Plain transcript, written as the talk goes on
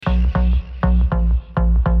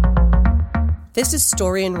This is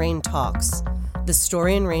Story and Rain Talks, the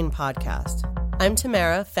Story and Rain podcast. I'm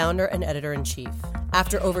Tamara, founder and editor-in-chief.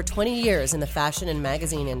 After over 20 years in the fashion and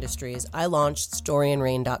magazine industries, I launched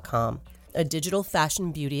StoryandRain.com, a digital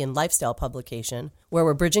fashion, beauty, and lifestyle publication where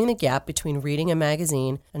we're bridging the gap between reading a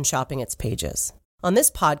magazine and shopping its pages. On this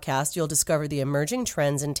podcast, you'll discover the emerging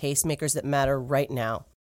trends and tastemakers that matter right now.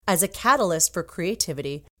 As a catalyst for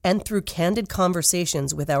creativity and through candid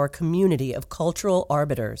conversations with our community of cultural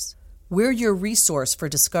arbiters, we're your resource for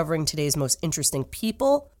discovering today's most interesting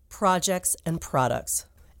people, projects, and products.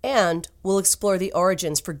 And we'll explore the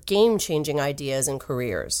origins for game-changing ideas and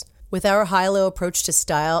careers. With our high-low approach to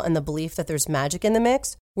style and the belief that there's magic in the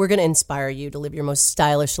mix, we're going to inspire you to live your most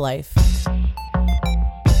stylish life.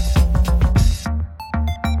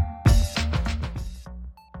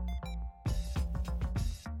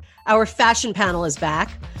 Our fashion panel is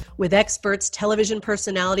back with experts, television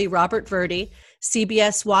personality Robert Verdi,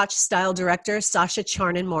 CBS Watch style director Sasha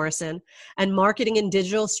Charnin Morrison, and marketing and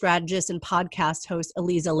digital strategist and podcast host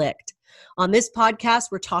Aliza Licht. On this podcast,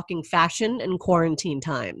 we're talking fashion and quarantine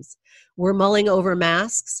times. We're mulling over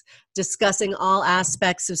masks, discussing all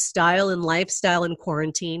aspects of style and lifestyle in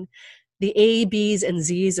quarantine, the A, B's, and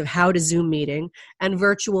Z's of how to Zoom meeting, and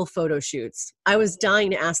virtual photo shoots. I was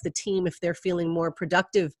dying to ask the team if they're feeling more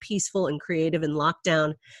productive, peaceful, and creative in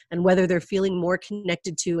lockdown, and whether they're feeling more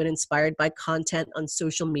connected to and inspired by content on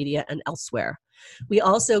social media and elsewhere. We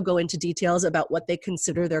also go into details about what they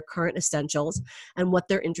consider their current essentials and what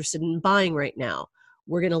they're interested in buying right now.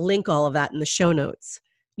 We're going to link all of that in the show notes.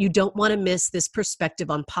 You don't want to miss this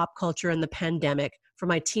perspective on pop culture and the pandemic from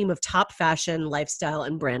my team of top fashion, lifestyle,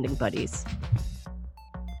 and branding buddies.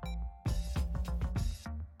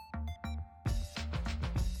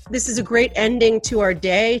 This is a great ending to our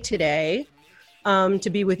day today, to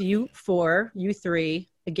be with you three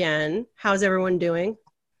again. How's everyone doing?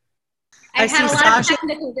 I've had a lot of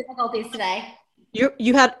technical difficulties today.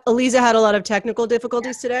 Aliza had a lot of technical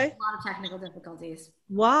difficulties today? A lot of technical difficulties.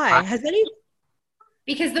 Why?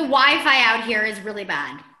 Because the Wi-Fi out here is really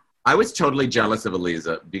bad. I was totally jealous of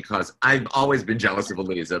Aliza because I've always been jealous of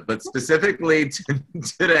Aliza, but specifically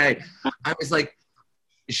today, I was like,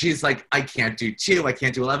 she's like, I can't do 2, I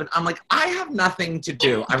can't do 11. I'm like, I have nothing to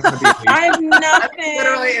do. I have nothing.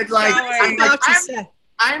 Literally, it's like,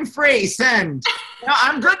 I'm free, send. No,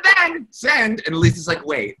 I'm good then, send. And Aliza's like,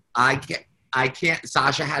 wait, I can't.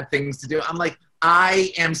 Sasha had things to do. I'm like,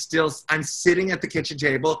 I'm sitting at the kitchen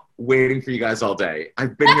table waiting for you guys all day.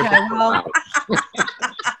 I've been here for 4 hours.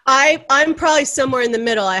 I'm probably somewhere in the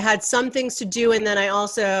middle. I had some things to do, and then I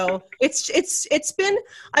also it's been.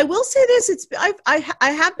 I will say this: I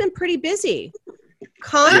have been pretty busy.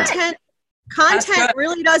 Content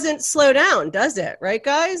really doesn't slow down, does it? Right,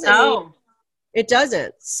 guys? No, I mean, it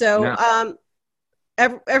doesn't. So, no.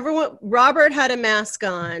 Everyone. Robert had a mask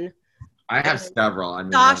on. I have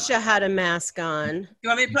several. Sasha had a mask on. You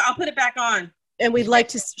want me to I'll put it back on. And we'd like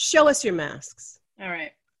to show us your masks. All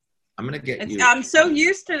right. I'm going to get you. I'm so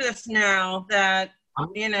used to this now that,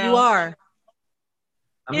 You are.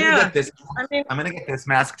 I'm going to get this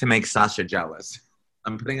mask to make Sasha jealous.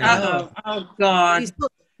 I'm putting it on. Oh, God. Did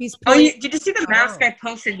you see the mask I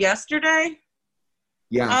posted yesterday?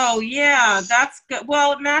 Yeah. Oh, yeah. That's good.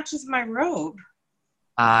 Well, it matches my robe.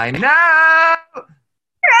 I know.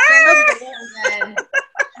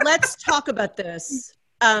 Let's talk about this.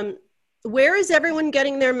 Where is everyone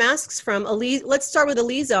getting their masks from? Let's start with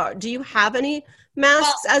Aliza. Do you have any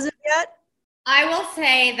masks as of yet? I will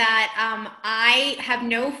say that I have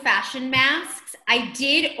no fashion masks. I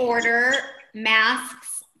did order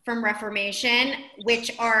masks from Reformation,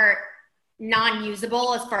 which are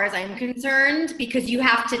non-usable as far as I'm concerned, because you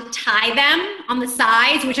have to tie them on the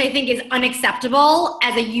sides, which I think is unacceptable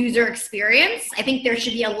as a user experience. I think there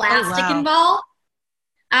should be elastic involved.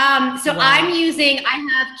 I have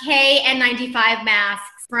KN95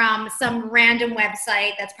 masks from some random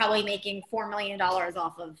website that's probably making $4 million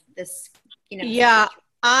off of this, Yeah,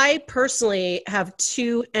 I personally have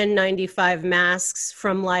 2 N95 masks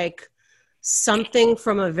from something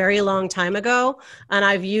from a very long time ago, and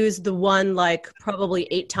I've used the one probably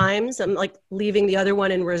 8 times. I'm leaving the other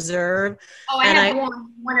one in reserve. Oh, I have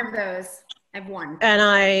one of those. I have one. And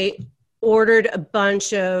I ordered a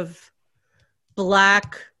bunch of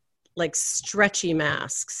black stretchy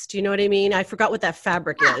masks. Do you know what I mean? I forgot what that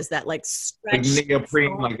fabric is. That stretch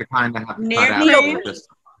neoprene, the kind that have cut out.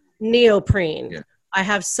 Neoprene. Yeah. I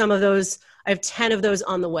have some of those. I have 10 of those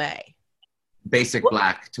on the way. Basic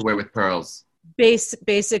black to wear with pearls.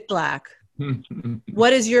 Basic black.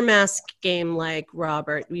 What is your mask game like,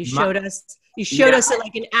 Robert? You showed us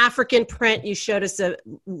an African print. You showed us a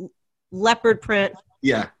leopard print.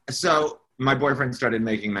 Yeah. So my boyfriend started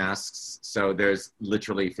making masks, so there's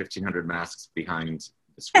literally 1,500 masks behind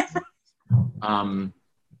the screen.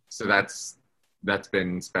 So that's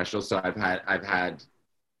been special. So I've had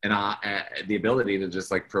the ability to just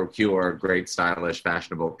like procure great, stylish,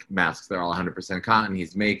 fashionable masks. They're all 100% cotton.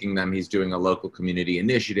 He's making them. He's doing a local community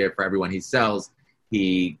initiative for everyone he sells.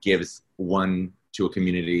 He gives one to a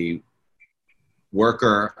community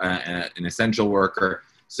worker, an essential worker.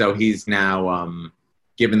 So he's now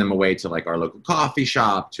giving them away to like our local coffee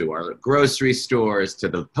shop, to our grocery stores, to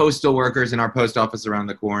the postal workers in our post office around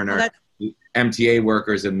the corner, MTA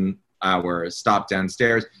workers in our stop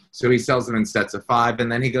downstairs. So he sells them in sets of 5,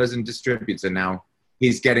 and then he goes and distributes. And now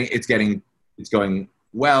it's going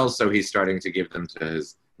well. So he's starting to give them to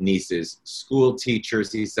his niece's school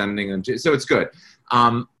teachers. He's sending them to, so it's good.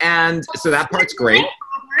 And so that part's great.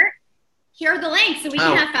 Here are the links so we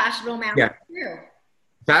can have fashionable masks too.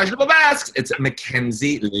 Fashionable masks. It's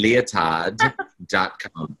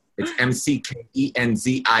McKenzieLeotard.com. It's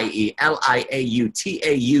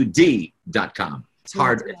McKenzieliautaud.com. It's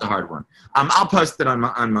hard. It's a hard one. I'll post it on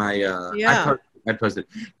my I posted,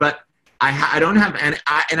 but I don't have, and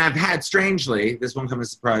I've had, strangely, this won't come as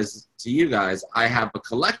a surprise to you guys, I have a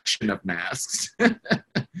collection of masks.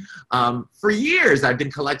 For years, I've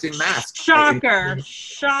been collecting masks. Shocker.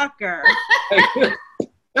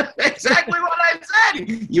 Exactly what I said.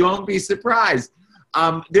 You won't be surprised.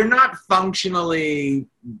 They're not functionally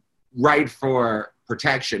right for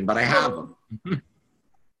protection, but I have them.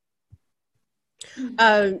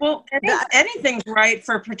 Well, anything's right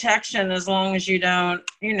for protection as long as you don't,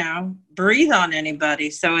 breathe on anybody.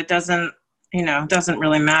 So it doesn't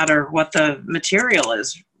really matter what the material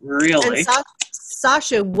is, really. And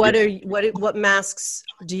Sasha, what masks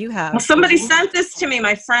do you have? Well, somebody sent this to me.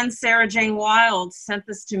 My friend Sarah Jane Wild sent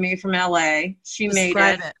this to me from LA. She made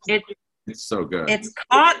it. It's so good. It's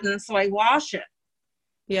cotton, so I wash it.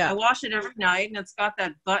 Yeah. I wash it every night, and it's got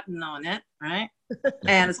that button on it, right?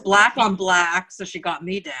 And it's black on black, so she got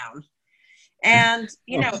me down. And,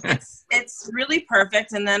 it's really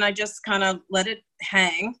perfect, and then I just kind of let it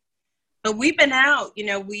hang. But we've been out,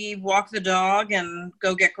 we walk the dog and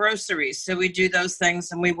go get groceries. So we do those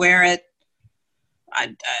things, and we wear it,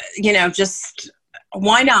 just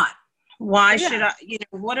why not? Why should I,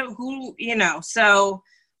 so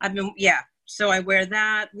I've been, so I wear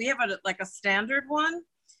that. We have a standard one,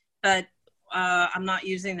 but I'm not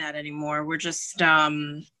using that anymore. We're just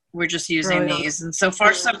using these, and so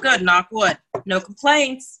far so good. Knock wood, no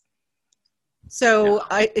complaints. So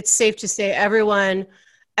it's safe to say everyone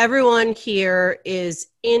here is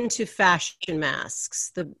into fashion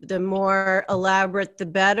masks. The more elaborate, the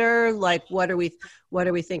better. Like, what are we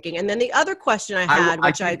thinking? And then the other question I had,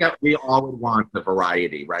 I think that we all would want the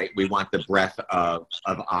variety, right? We want the breadth of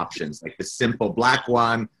options, like the simple black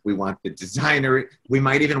one. We want the designer. We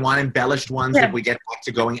might even want embellished ones if we get back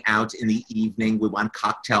to going out in the evening. We want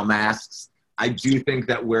cocktail masks. I do think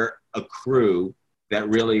that we're a crew that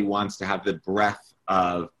really wants to have the breadth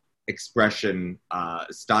of expression,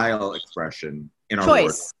 style exprestion in our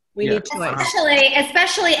wardrobe. We need choice.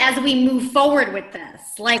 Especially as we move forward with this.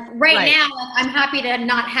 Like right now, I'm happy to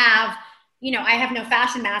not have, I have no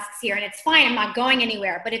fashion masks here, and it's fine. I'm not going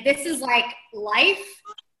anywhere. But if this is like life,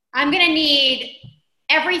 I'm going to need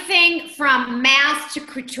everything from mass to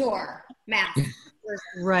couture masks.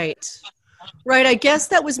 Right. I guess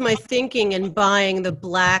that was my thinking in buying the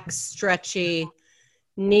black, stretchy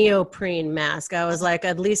neoprene mask. I was like,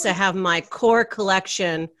 at least I have my core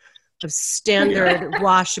collection of standard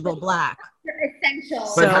washable black.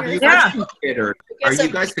 Essential. But have you guys considered, are you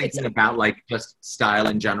guys thinking about like just style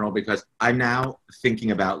in general? Because I'm now thinking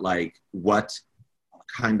about like what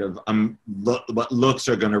kind of what looks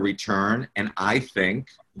are going to return, and I think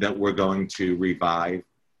that we're going to revive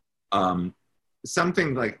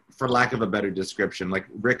something like, for lack of a better description, like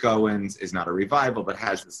Rick Owens is not a revival, but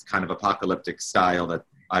has this kind of apocalyptic style that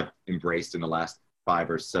I've embraced in the last 5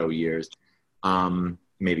 or so years.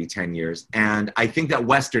 Maybe 10 years. And I think that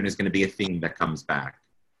Western is going to be a theme that comes back.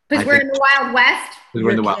 Because we're in the Wild West? Because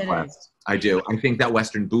we're in the Wild West. I do. I think that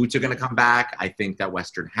Western boots are going to come back. I think that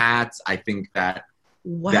Western hats. I think that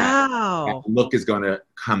that look is going to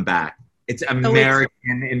come back. It's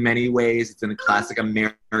American in many ways. It's in a classic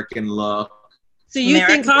American look. So you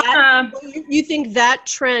think that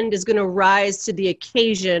trend is going to rise to the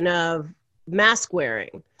occasion of mask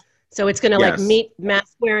wearing? So it's going to like meet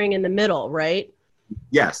mask wearing in the middle, right?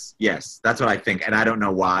 Yes, that's what I think, and I don't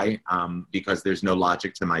know why, because there's no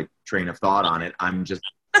logic to my train of thought on it. I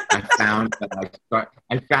found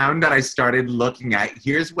that I started looking at,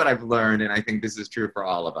 here's what I've learned, and I think this is true for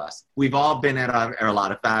all of us. We've all been at a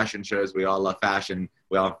lot of fashion shows. We all love fashion,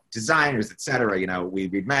 well, designers, etc. You know, we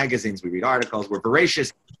read magazines, we read articles, we're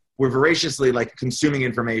voraciously like consuming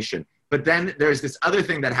information. But then there's this other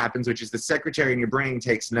thing that happens, which is the secretary in your brain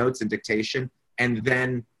takes notes and dictation and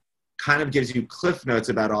then kind of gives you cliff notes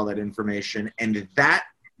about all that information. And that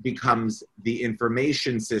becomes the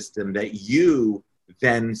information system that you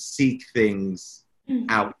then seek things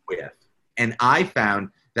out with. And I found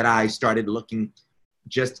that I started looking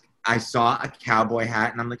I saw a cowboy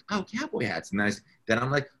hat and I'm like, oh, cowboy hats. And then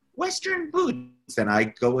I'm like, Western boots. And I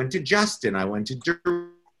go into Justin. I went to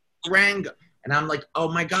Durango. And I'm like,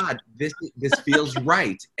 oh my God, this feels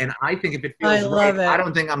right. And I think if it feels right, I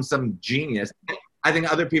don't think I'm some genius. I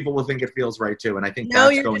think other people will think it feels right too. And I think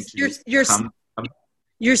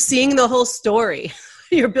you're seeing the whole story.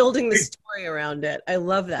 You're building the story around it. I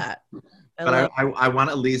love that. I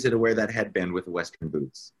want Aliza to wear that headband with the Western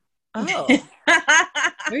boots. Oh,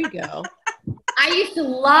 there you go.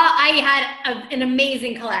 I had an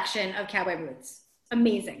amazing collection of cowboy boots.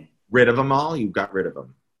 Amazing. Rid of them all? You got rid of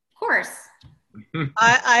them. Of course.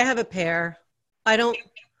 I have a pair. I don't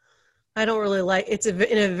really like it's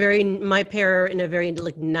my pair in a very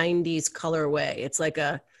like 90s colorway. It's like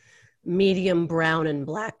a medium brown and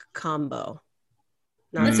black combo.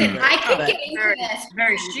 Listen, I could get into this.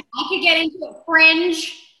 Very chic. I could get into a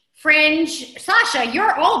fringe. Sasha,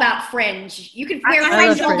 you're all about fringe. You could wear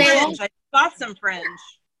fringe all day long. I got some fringe.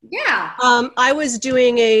 Yeah. I was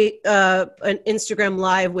doing an Instagram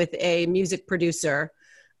live with a music producer,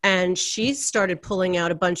 and she started pulling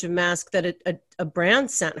out a bunch of masks that a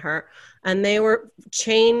brand sent her, and they were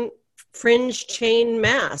fringe chain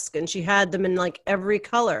mask, and she had them in like every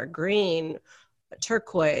color, green,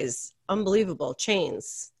 turquoise, unbelievable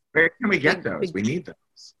chains. Where can we get those? We need those.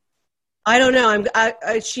 I don't know.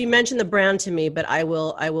 She mentioned the brand to me, but I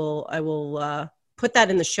will put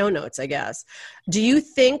that in the show notes, I guess. Do you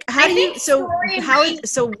think? I think Story and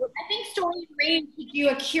Rain should do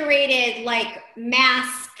a curated like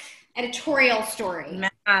mask editorial story.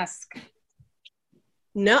 Mask.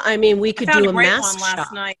 No, I mean we could do a mask shop.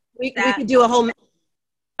 Last night. We could do a whole.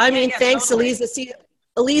 I mean, thanks, totally. Aliza. See,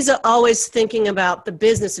 Aliza always thinking about the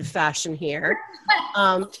business of fashion here.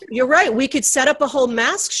 You're right. We could set up a whole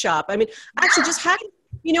mask shop. I mean, actually, just having,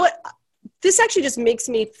 you know what? This actually just makes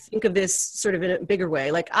me think of this sort of in a bigger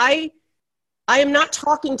way. Like I am not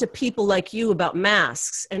talking to people like you about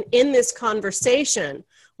masks. And in this conversation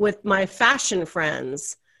with my fashion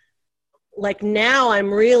friends, like now I'm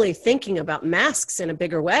really thinking about masks in a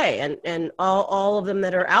bigger way and all of them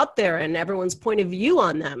that are out there and everyone's point of view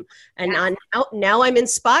on them. And now I'm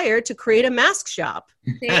inspired to create a mask shop.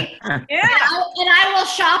 See? Yeah. And I will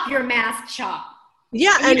shop your mask shop.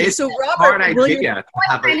 Yeah. And it's so Robert, hard idea to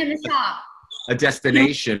have a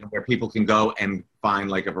destination where people can go and find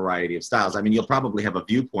like a variety of styles. I mean, you'll probably have a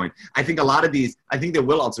viewpoint. I think a lot of these, I think there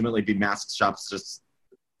will ultimately be mask shops just,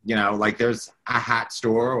 you know, like there's a hat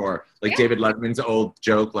store or like David Letterman's old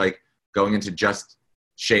joke, like going into just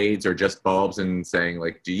shades or just bulbs and saying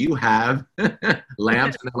like, do you have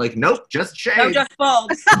lamps? And they're like, nope, just shades. No, just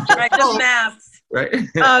bulbs. Right, just masks. Right.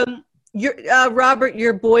 Robert,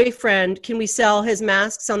 your boyfriend, can we sell his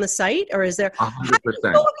masks on the site or is there?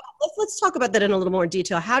 100%. Let's talk about that in a little more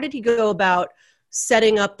detail. How did he go about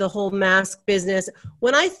setting up the whole mask business?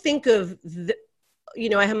 When I think of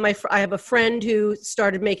I have a friend who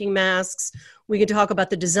started making masks. We can talk about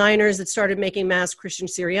the designers that started making masks, Christian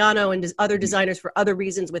Siriano and other designers for other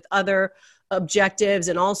reasons with other objectives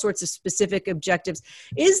and all sorts of specific objectives.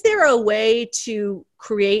 Is there a way to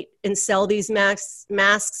create and sell these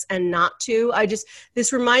masks and not to?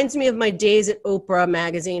 This reminds me of my days at Oprah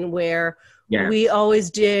magazine where we always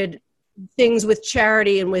did things with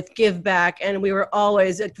charity and with give back. And we were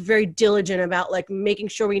always very diligent about like making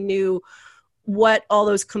sure we knew what all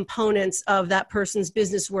those components of that person's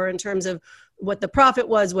business were in terms of what the profit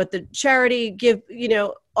was, what the charity give,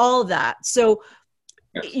 all of that. So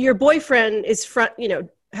your boyfriend is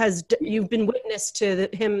you've been witness to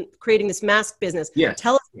him creating this mask business. Yes.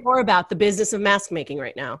 Tell us more about the business of mask making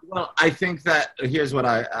right now. Well, I think that here's what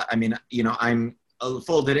I'm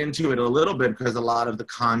folded into it a little bit because a lot of the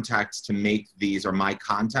contacts to make these are my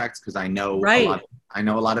contacts because I know a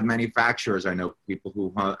lot of manufacturers. I know people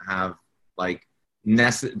who have like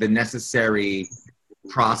the necessary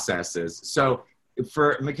processes. So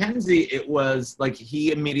for Mackenzie, it was like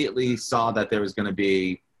he immediately saw that there was going to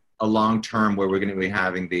be a long term where we're going to be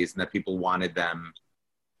having these and that people wanted them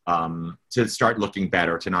to start looking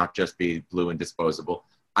better, to not just be blue and disposable.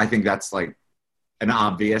 I think that's like an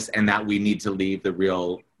obvious, and that we need to leave the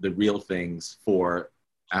real things for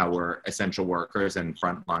our essential workers and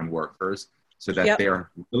frontline workers so that they're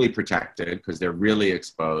really protected because they're really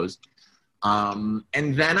exposed. And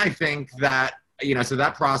then I think that, so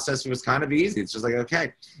that process was kind of easy. It's just like,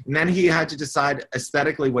 okay. And then he had to decide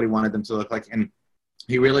aesthetically what he wanted them to look like. And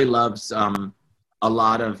he really loves a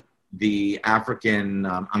lot of the African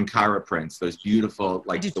Ankara prints, those beautiful,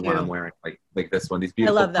 like the one I'm wearing, like this one, these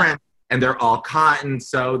beautiful prints. And they're all cotton.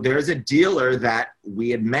 So there's a dealer that we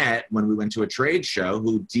had met when we went to a trade show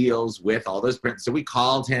who deals with all those prints. So we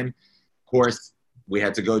called him. Of course, we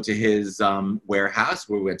had to go to his warehouse.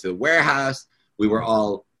 We went to the warehouse. We were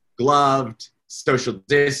all gloved, social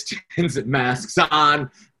distance, masks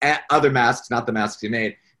on, other masks, not the masks he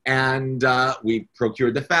made. And we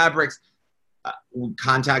procured the fabrics. We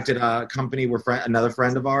contacted a company, another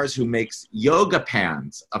friend of ours who makes yoga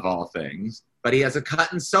pants, of all things. But he has a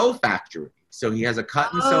cut and sew factory. So he has a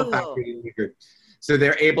cut and sew factory. So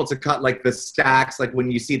they're able to cut like the stacks, like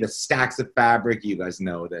when you see the stacks of fabric, you guys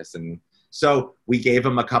know this. And so we gave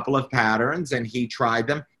him a couple of patterns and he tried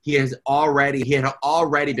them. He had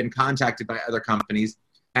already been contacted by other companies.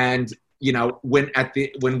 And,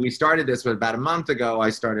 when we started this about a month ago,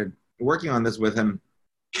 I started working on this with him.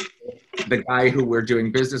 The guy who we're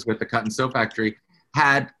doing business with, the cut and sew factory,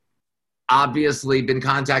 had obviously been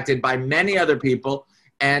contacted by many other people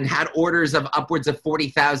and had orders of upwards of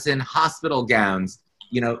 40,000 hospital gowns,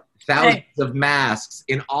 thousands of masks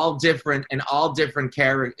in all different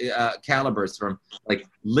calibers, from like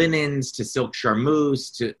linens to silk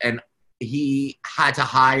charmeuse and he had to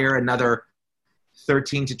hire another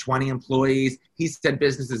 13 to 20 employees. He said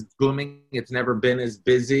business is booming. It's never been as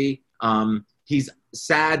busy. He's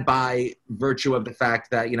sad by virtue of the fact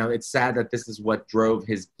that, it's sad that this is what drove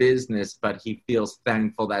his business, but he feels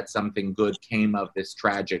thankful that something good came of this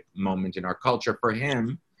tragic moment in our culture for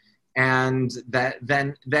him. And that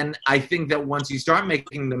then I think that once you start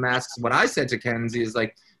making the masks, what I said to Kenzie is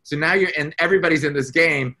like, so now and everybody's in this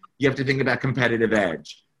game, you have to think about competitive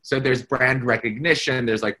edge. So there's brand recognition.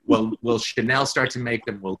 There's like, well, will Chanel start to make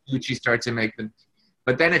them? Will Gucci start to make them?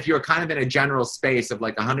 But then if you're kind of in a general space of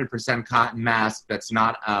like 100% cotton mask that's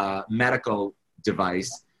not a medical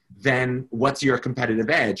device, then what's your competitive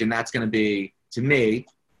edge? And that's going to be, to me,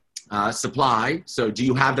 supply. So do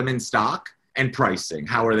you have them in stock? And pricing.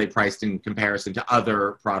 How are they priced in comparison to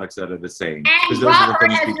other products that are the same? And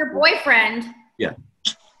Robert as your boyfriend. Yeah.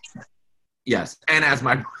 Yes. And as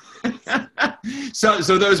my so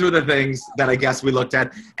those were the things that I guess we looked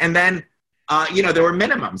at. And then there were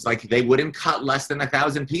minimums, like they wouldn't cut less than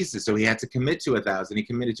 1,000 pieces. So he had to commit to 1,000. He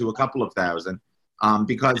committed to a couple of thousand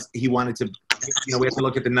because he wanted to, we have to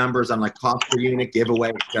look at the numbers on like cost per unit, giveaway,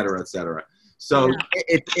 et cetera, et cetera. So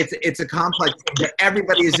it's a complex thing, but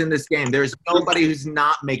everybody is in this game. There's nobody who's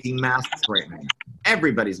not making masks right now.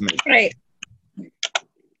 Everybody's making. Right.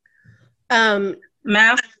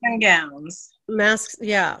 Masks and gowns. Masks,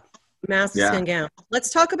 yeah. Masks and gowns.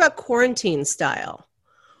 Let's talk about quarantine style.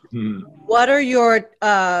 What are your,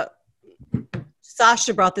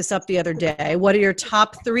 Sasha brought this up the other day. What are your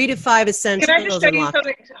top 3 to 5 essentials? Can I just show you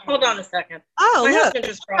something? Hold on a second. Oh, my look. husband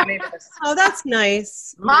just brought me this. Oh, that's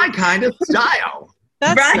nice. My kind of style.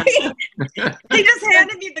 That's right? Nice. He just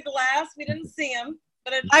handed me the glass. We didn't see him.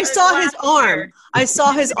 But I saw his arm. I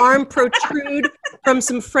saw his arm protrude from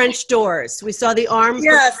some French doors. We saw the arm.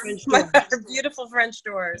 Yes, French my doors. beautiful French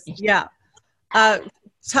doors. Yeah.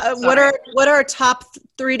 What are top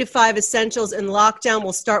 3 to 5 essentials in lockdown?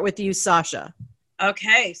 We'll start with you, Sasha.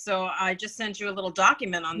 Okay, so I just sent you a little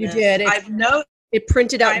document on this. You did. It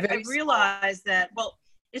printed out. I realized that, well,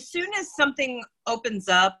 as soon as something opens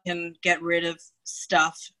up and get rid of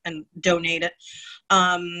stuff and donate it,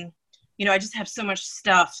 I just have so much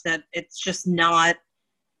stuff that it's just not,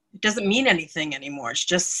 it doesn't mean anything anymore. It's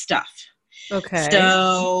just stuff. Okay.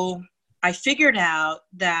 So I figured out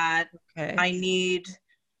that I need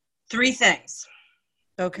 3 things.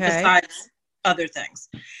 Okay. Besides other things.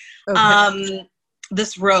 Okay.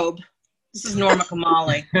 This robe. This is Norma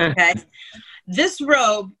Kamali. Okay. This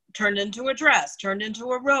robe turned into a dress, turned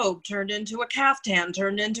into a robe, turned into a caftan,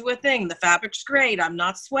 turned into a thing. The fabric's great. I'm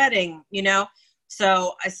not sweating,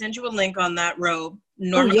 So I sent you a link on that robe.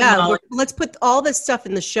 Norma Kamali. Let's put all this stuff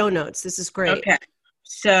in the show notes. This is great. Okay.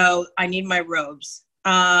 So I need my robes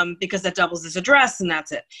because that doubles as a dress and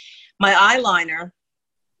that's it. My eyeliner.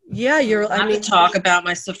 Yeah, I'm going to talk about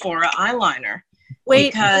my Sephora eyeliner.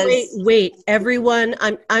 Wait! Everyone,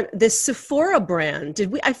 I'm this Sephora brand.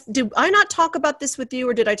 Did I not talk about this with you,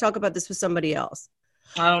 or did I talk about this with somebody else?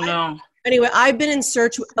 I don't know. Anyway, I've been in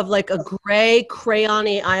search of like a gray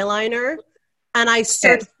crayon-y eyeliner, and I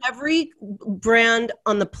searched every brand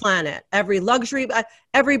on the planet, every luxury,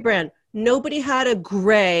 every brand. Nobody had a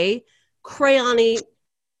gray crayon-y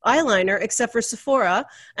eyeliner except for Sephora,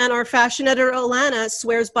 and our fashion editor Alana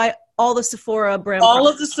swears by all the Sephora brand. All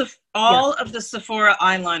of the Sephora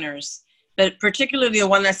eyeliners, but particularly the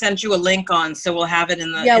one I sent you a link on, so we'll have it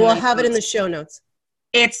in the. Yeah, we'll have it in the show notes.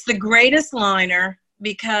 It's the greatest liner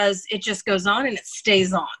because it just goes on and it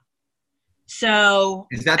stays on. So,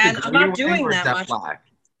 is that and I'm not doing that much. Black?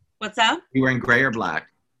 What's that? You wearing gray or black?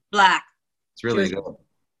 Black. It's really good.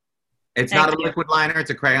 It's not a liquid liner, it's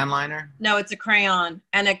a crayon liner? No, it's a crayon.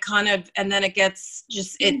 And it kind of, and then it gets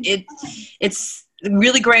just, it's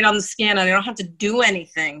really great on the skin. And I don't have to do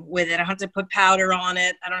anything with it. I don't have to put powder on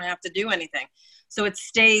it. I don't have to do anything. So it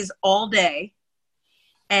stays all day.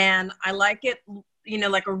 And I like it, you know,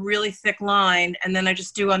 like a really thick line. And then I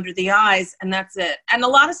just do under the eyes and that's it. And a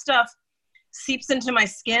lot of stuff seeps into my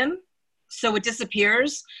skin, so it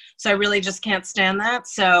disappears. So I really just can't stand that.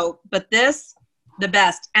 So, but this, the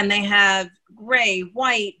best. And they have gray,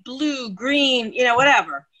 white, blue, green, you know,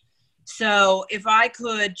 whatever. So if I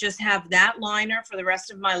could just have that liner for the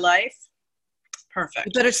rest of my life, perfect.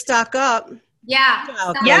 You better stock up.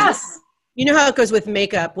 Yeah. Yes. You know how it goes with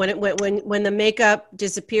makeup. When the makeup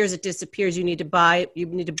disappears, it disappears. You need to buy.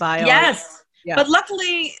 Yes. Yeah. But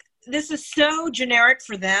luckily, this is so generic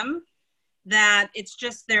for them that it's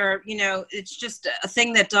just it's just a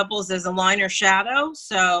thing that doubles as a liner shadow.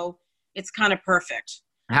 So it's kind of perfect.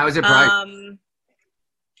 How is it bright?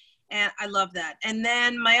 And I love that. And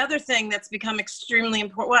then my other thing that's become extremely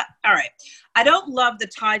important. Well, all right. I don't love the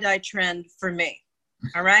tie-dye trend for me.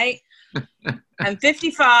 All right. I'm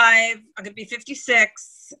 55. I'm going to be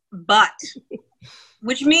 56, but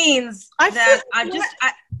which means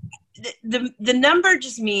the number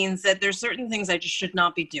just means that there's certain things I just should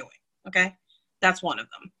not be doing. Okay. That's one of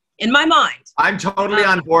them in my mind. I'm totally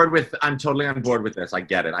on board with this. I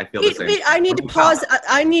get it. I feel the same. I need to pause.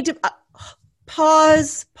 I need to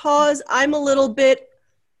pause. I'm a little bit,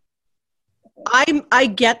 I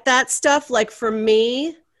get that stuff. Like for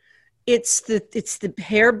me, it's the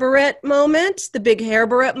hair barrette moment, the big hair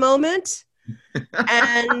barrette moment.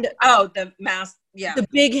 And the mask. Yeah. The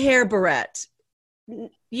big hair barrette.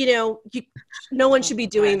 You know, no one should be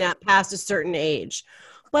doing that past a certain age.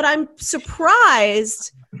 But I'm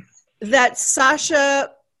surprised that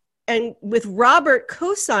Sasha and with Robert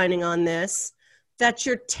co-signing on this, that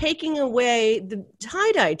you're taking away the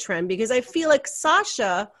tie-dye trend, because I feel like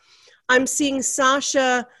I'm seeing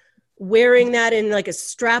Sasha wearing that in like a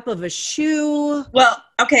strap of a shoe. Well,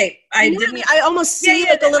 okay. I almost see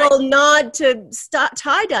a little nod to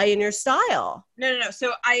tie-dye in your style. No.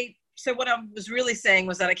 So what I was really saying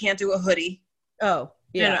was that I can't do a hoodie. Oh.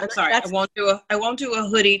 Yeah, no, sorry. I won't do a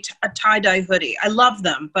hoodie, a tie-dye hoodie. I love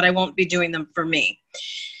them, but I won't be doing them for me.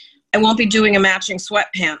 I won't be doing a matching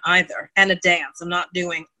sweatpant either, and a dance. I'm not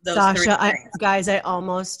doing those Sasha, three things. Guys, I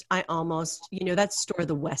almost, you know that store,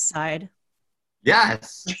 the West Side?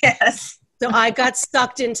 Yes. Yes. So I got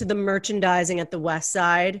sucked into the merchandising at the West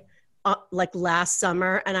Side like last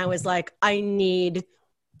summer, and I was like, I need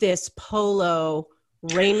this polo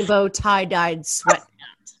rainbow tie-dyed sweatpant.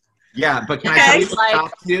 Yeah, but can I tell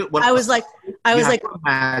you what I was like,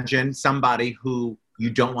 imagine somebody who you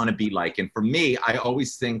don't want to be like. And for me, I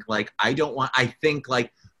always think like, I think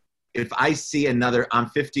like if I see I'm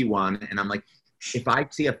 51 and I'm like, if I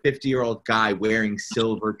see a 50-year-old guy wearing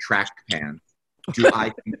silver track pants, do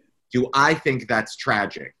I think that's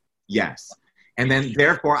tragic? Yes. And then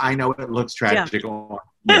therefore I know it looks tragic on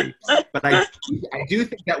me. But I do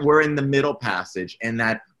think that we're in the middle passage, and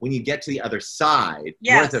that when you get to the other side,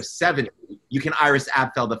 north of 70, you can Iris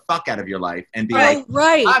Apfel the fuck out of your life and be I'm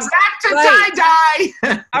back to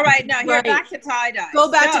tie-dye. All right, now back to tie-dye.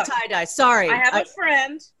 Go back to tie-dye. Sorry. I have a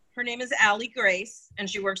friend. Her name is Allie Grace, and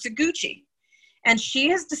she works at Gucci. And she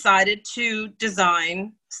has decided to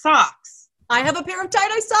design socks. I have a pair of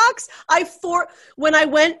tie-dye socks. When I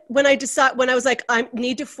was like, I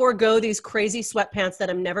need to forego these crazy sweatpants that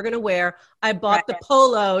I'm never going to wear, I bought the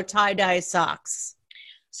polo tie-dye socks.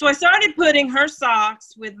 So I started putting her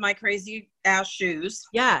socks with my crazy ass shoes.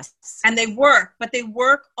 Yes. And they work, but they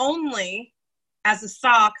work only as a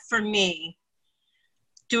sock for me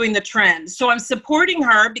doing the trend. So I'm supporting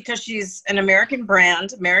her because she's an American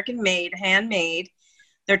brand, American made, handmade.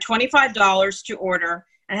 They're $25 to order.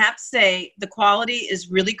 I have to say the quality is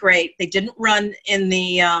really great. They didn't run in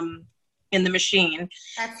the machine,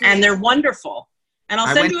 and they're wonderful. And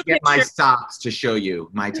I'll send you a picture. I went to get my socks to show you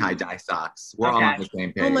my tie-dye socks. We're all on the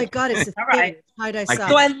same page. Oh my God, it's a tie-dye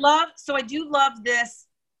socks. So I do love this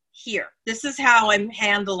here. This is how I'm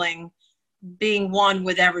handling being one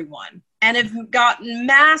with everyone, and have gotten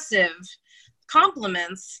massive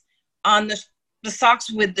compliments on the socks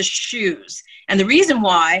with the shoes. And the reason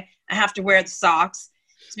why I have to wear the socks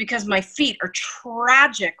It's because my feet are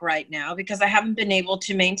tragic right now because I haven't been able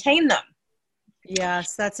to maintain them.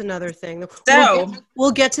 Yes, that's another thing. So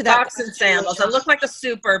we'll get to that. Socks and sandals. I look like a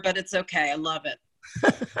super, but it's okay. I love it.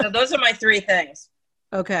 So those are my 3 things.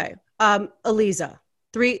 Okay. Aliza,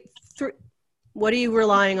 three. What are you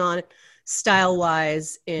relying on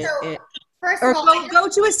style-wise? First of all,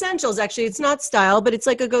 go-to essentials. Actually, it's not style, but it's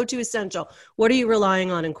like a go-to essential. What are you relying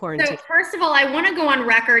on in quarantine? So first of all, I want to go on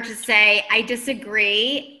record to say I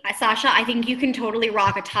disagree. Sasha, I think you can totally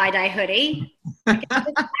rock a tie-dye hoodie.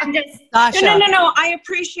 Sasha. No. I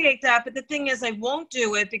appreciate that. But the thing is, I won't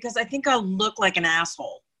do it because I think I'll look like an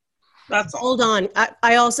asshole. That's all. Hold on.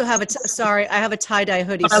 I also have I have a tie-dye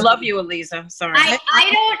hoodie. But I love you, Aliza. Sorry.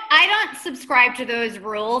 I don't subscribe to those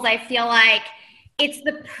rules. I feel like it's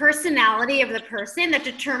the personality of the person that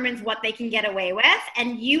determines what they can get away with,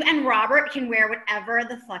 and you and Robert can wear whatever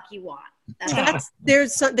the fuck you want.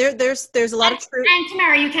 There's a lot of truth. And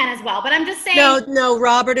Tamara, you can as well. But I'm just saying. No,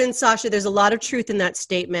 Robert and Sasha, there's a lot of truth in that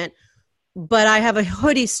statement. But I have a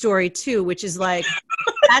hoodie story too, which is like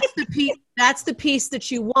that's the piece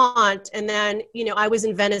that you want. And then, I was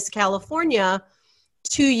in Venice, California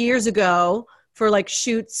 2 years ago for like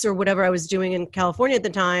shoots or whatever I was doing in California at the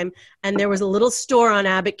time. And there was a little store on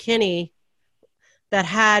Abbot Kinney that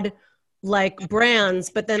had like brands,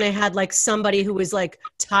 but then they had like somebody who was like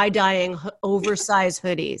tie-dyeing oversized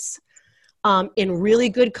hoodies in really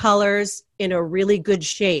good colors, in a really good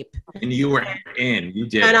shape. And you were in, you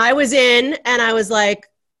did. And I was in, and I was like,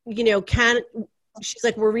 she's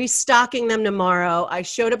like, we're restocking them tomorrow. I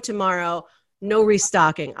showed up tomorrow, no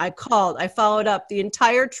restocking. I called, I followed up the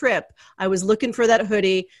entire trip. I was looking for that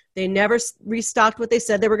hoodie. They never restocked what they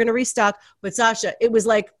said they were going to restock. But Sasha, it was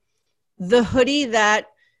like the hoodie that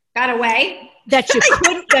got away, that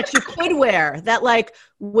you could wear, that like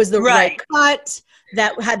was the right cut,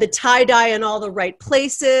 that had the tie-dye in all the right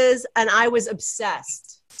places. And I was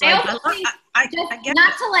obsessed. So I get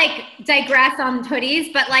not to like digress on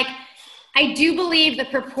hoodies, but like, I do believe the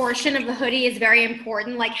proportion of the hoodie is very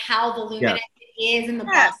important, like how voluminous it is in the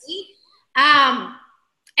body.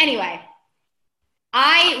 Anyway,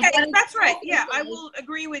 that's right. Yeah, I will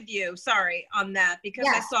agree with you. Sorry on that, because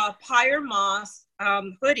I saw a Pyre Moss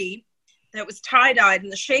hoodie that was tie-dyed,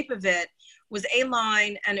 and the shape of it was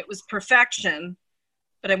A-line, and it was perfection,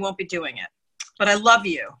 but I won't be doing it. But I love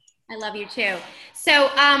you. I love you too. So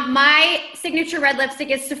my signature red lipstick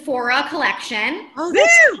is Sephora collection. Oh,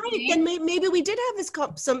 that's right. And maybe we did have this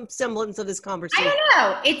some semblance of this conversation.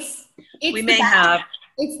 I don't know. We may have.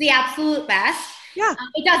 It's the absolute best. Yeah.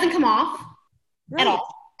 It doesn't come off at all,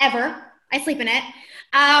 ever. I sleep in it.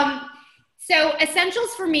 So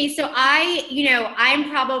essentials for me. So I'm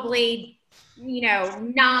probably,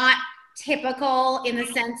 not typical in the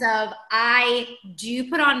sense of I do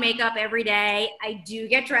put on makeup every day. I do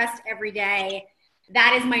get dressed every day.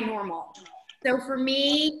 That is my normal. So for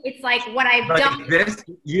me, it's like what I've done.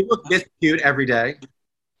 You look this cute every day.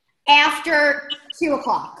 After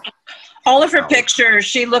 2:00. All of her pictures,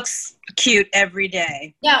 she looks cute every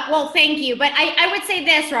day. Yeah, well, thank you. But I would say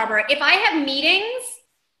this, Robert. If I have meetings,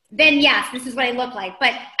 then yes, this is what I look like.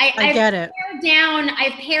 But I get it.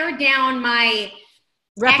 I've pared down my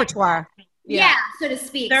repertoire. Yeah, so to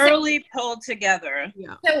speak. Thoroughly pulled together.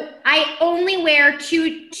 Yeah. So I only wear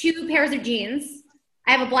two pairs of jeans.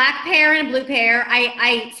 I have a black pair and a blue pair.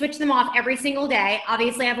 I switch them off every single day.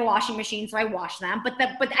 Obviously, I have a washing machine, so I wash them. But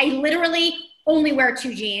I literally only wear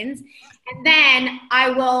 2 jeans. And then I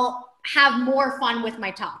will have more fun with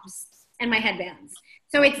my tops and my headbands.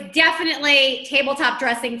 So it's definitely tabletop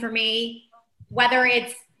dressing for me, whether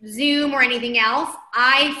it's Zoom or anything else.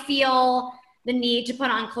 I feel the need to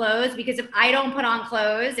put on clothes, because if I don't put on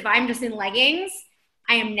clothes, if I'm just in leggings,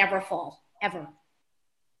 I am never full, ever.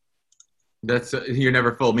 You're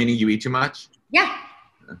never full, meaning you eat too much? Yeah.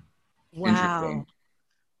 Wow.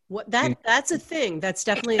 That's a thing. That's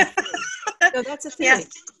definitely a thing. No, that's a thing. Yes,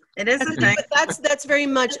 it is a thing. But that's very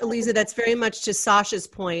much, Aliza, that's very much to Sasha's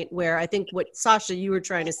point, where I think what Sasha, you were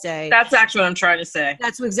trying to say. That's actually what I'm trying to say.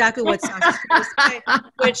 That's exactly what Sasha's trying to say,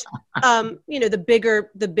 which,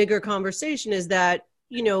 the bigger conversation is that,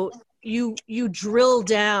 you drill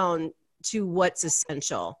down to what's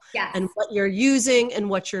essential and what you're using and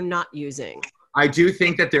what you're not using. I do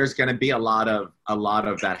think that there's going to be a lot of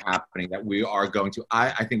that happening, that we are going to,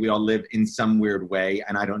 I think we all live in some weird way,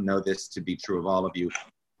 and I don't know this to be true of all of you,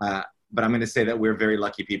 but I'm going to say that we're very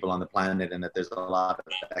lucky people on the planet, and that there's a lot of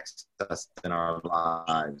excess in our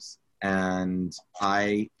lives. And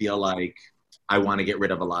I feel like I want to get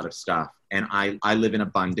rid of a lot of stuff. And I live in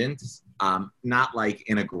abundance, not like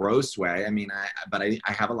in a gross way. I mean,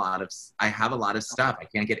 I have a lot of stuff. I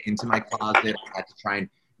can't get into my closet. I have to try and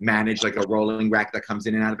manage like a rolling rack that comes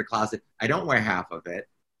in and out of the closet. I don't wear half of it.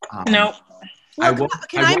 No. Well,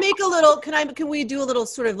 can we do a little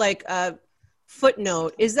sort of like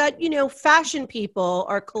footnote? Is that, fashion people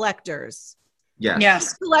are collectors.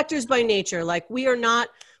 Yes. Collectors by nature. Like we're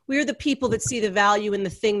the people that see the value in the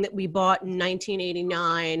thing that we bought in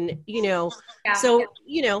 1989, Yeah. So,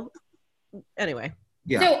 anyway.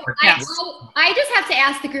 Yeah. So I just have to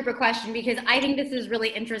ask the group a question because I think this is really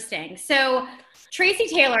interesting. So Tracy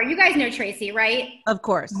Taylor, you guys know Tracy, right? Of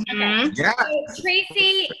course. Okay. Yeah. So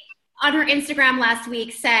Tracy on her Instagram last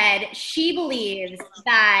week said she believes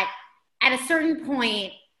that at a certain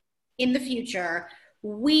point in the future,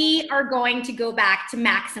 we are going to go back to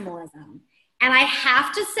maximalism. And I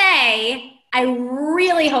have to say, I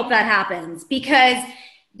really hope that happens because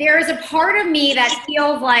there is a part of me that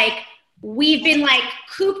feels like we've been like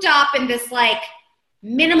cooped up in this like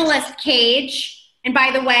minimalist cage. And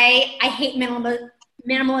by the way, I hate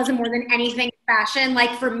minimalism more than anything in fashion.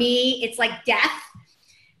 Like for me, it's like death.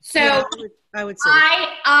 So yeah, I would say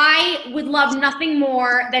I would love nothing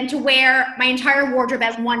more than to wear my entire wardrobe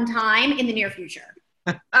at one time in the near future.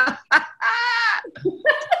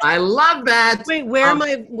 I love that. Wait, wear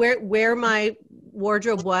my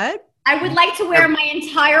wardrobe what? I would like to wear my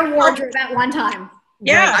entire wardrobe at one time.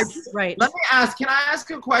 Yeah, right. Let me ask, can I ask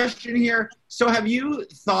a question here? So have you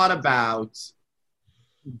thought about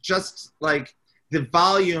just like the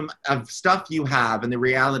volume of stuff you have and the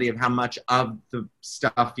reality of how much of the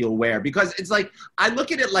stuff you'll wear? Because it's like, I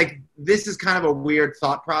look at it like this is kind of a weird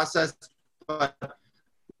thought process, but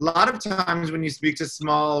a lot of times when you speak to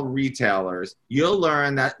small retailers, you'll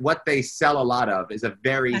learn that what they sell a lot of is a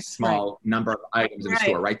very small number of items in the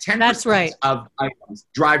store, right? 10% of items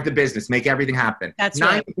drive the business, make everything happen. That's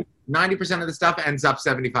 90% of the stuff ends up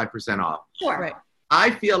 75% off. Sure. Right. I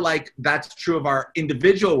feel like that's true of our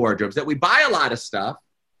individual wardrobes, that we buy a lot of stuff,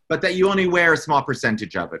 but that you only wear a small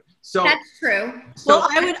percentage of it. So that's true. Well,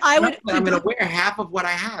 I would. I'm going to wear half of what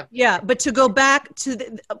I have. Yeah, but to go back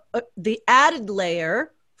to the added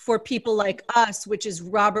layer for people like us, which is,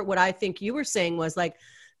 Robert, what I think you were saying was like,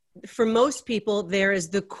 for most people, there is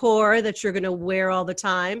the core that you're going to wear all the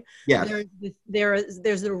time. Yes.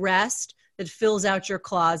 There's the rest that fills out your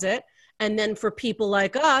closet. And then for people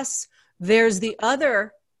like us, there's the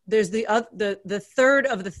third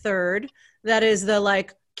of the third that is the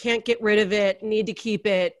like, can't get rid of it, need to keep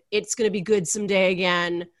it, it's going to be good someday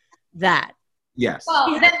again, that. Yes.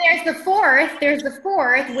 Well, then there's the fourth,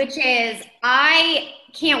 which is I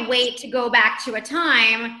can't wait to go back to a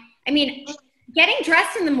time. I mean, getting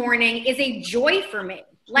dressed in the morning is a joy for me.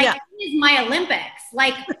 Like it is my Olympics.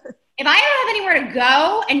 Like if I don't have anywhere to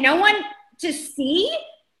go and no one to see,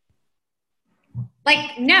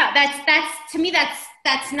 like, no, that's to me,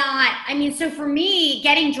 that's not, I mean, so for me,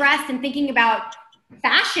 getting dressed and thinking about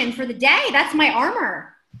fashion for the day, that's my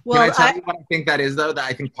armor. Well, can I tell you what I think that is, though? That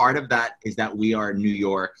I think part of that is that we are New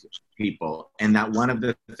York people. And that one of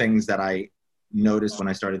the things that I noticed when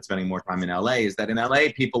I started spending more time in LA is that in LA,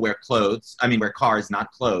 people wear cars,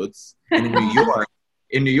 not clothes. And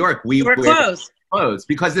in New York, we wear clothes.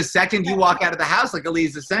 Because the second you walk out of the house, like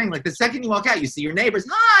Aliza's saying, like the second you walk out, you see your neighbors.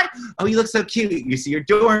 Hi. Oh, you look so cute. You see your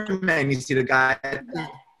doorman. You see the guy at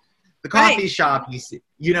the coffee shop. You see,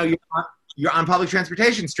 you're on public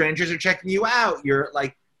transportation. Strangers are checking you out. You're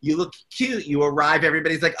like, you look cute. You arrive.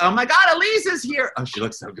 Everybody's like, oh my God, Aliza's here. Oh, she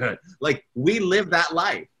looks so good. Like we live that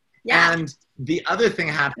life. Yeah. And the other thing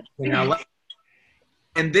happens in LA,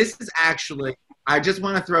 and this is actually, I just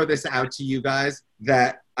want to throw this out to you guys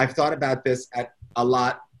that I've thought about this a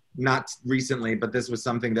lot, not recently, but this was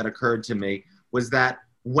something that occurred to me, was that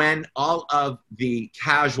when all of the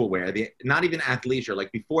casual wear, not even athleisure,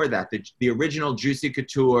 like before that, the original Juicy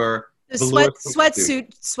Couture, the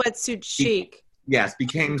sweatsuit chic. Yes,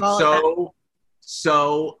 became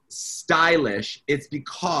so stylish. It's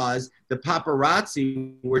because the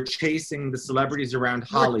paparazzi were chasing the celebrities around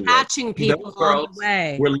Hollywood. Catching people on the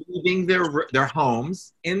way. Were leaving their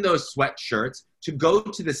homes in those sweatshirts to go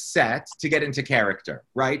to the set to get into character,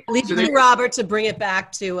 right? Leaving Robert to bring it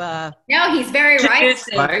back to... No, he's very right.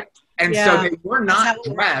 Right? And so they were not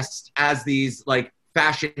dressed as these like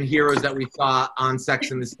fashion heroes that we saw on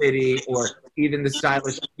Sex and the City, or even the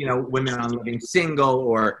stylish, women on Living Single,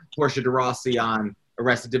 or Portia de Rossi on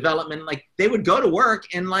Arrested Development. Like they would go to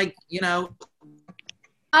work in like, Uggs,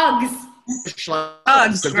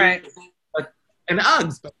 right? And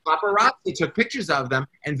Uggs, but paparazzi took pictures of them,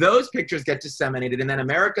 and those pictures get disseminated, and then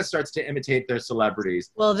America starts to imitate their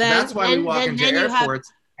celebrities. Well, then so that's why we walk into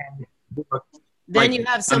airports. Then you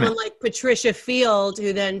have someone like Patricia Field,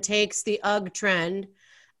 who then takes the Ugg trend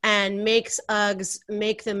and makes Uggs,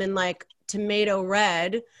 make them in like tomato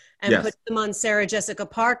red and puts them on Sarah Jessica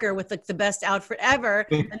Parker with like the best outfit ever.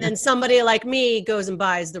 And then somebody like me goes and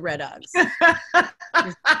buys the red Uggs.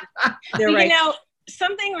 They're right. You know,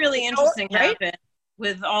 something really interesting happened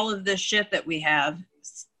with all of this shit that we have.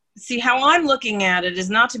 See, how I'm looking at it is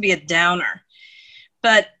not to be a downer,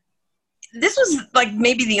 but this was like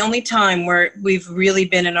maybe the only time where we've really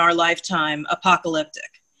been in our lifetime apocalyptic.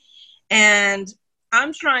 And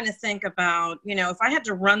I'm trying to think about, you know, if I had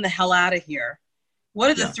to run the hell out of here, what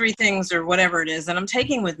are the 3 things or whatever it is that I'm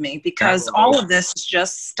taking with me? Because all of this is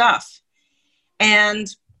just stuff. And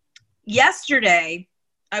yesterday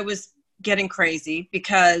I was getting crazy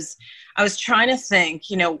because I was trying to think,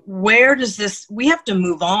 you know, where does this, we have to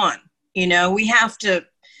move on, you know, we have to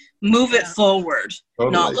move it forward,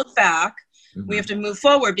 not look back. Mm-hmm. We have to move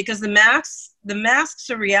forward because the masks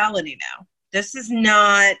are reality now. This is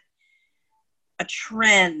not a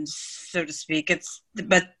trend, so to speak.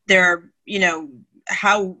 But they're, you know,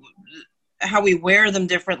 how we wear them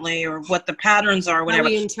differently or what the patterns are, whatever. How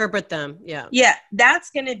we interpret them. Yeah. Yeah.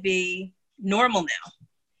 That's going to be normal now.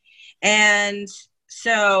 And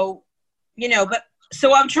so, you know,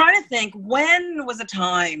 so I'm trying to think, when was a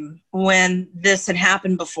time when this had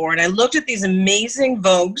happened before? And I looked at these amazing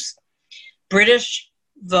Vogues, British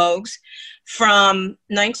Vogues from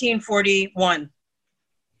 1941.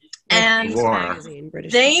 And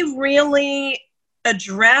they really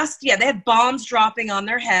addressed, they had bombs dropping on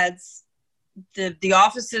their heads. The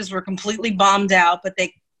offices were completely bombed out, but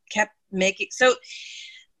they kept making, so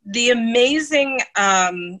the amazing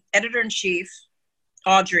editor-in-chief,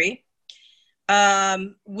 Audrey,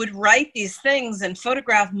 would write these things and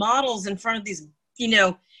photograph models in front of these, you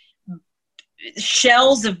know,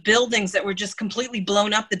 shells of buildings that were just completely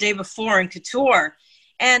blown up the day before in couture.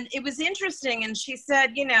 And it was interesting. And she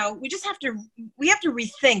said, you know, we have to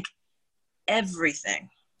rethink everything.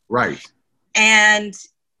 Right. And,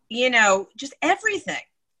 you know, just everything.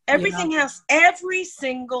 Everything every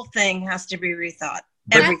single thing has to be rethought.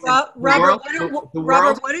 Everything. Robert, the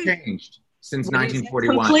world has changed since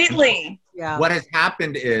 1941. Completely. Yeah. What has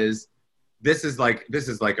happened is, this is like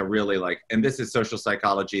a really like, and this is social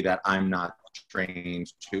psychology that I'm not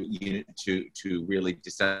trained to really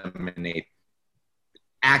disseminate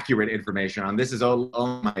accurate information on. This is all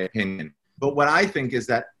my opinion. But what I think is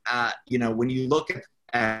that, you know, when you look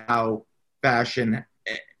at how fashion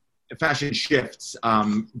shifts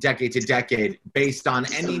decade to decade based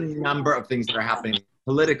on any number of things that are happening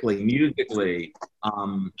politically, musically,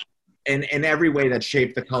 in every way that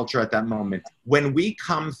shaped the culture at that moment. When we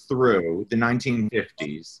come through the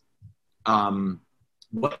 1950s,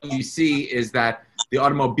 what you see is that the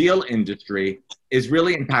automobile industry is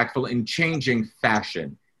really impactful in changing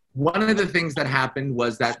fashion. One of the things that happened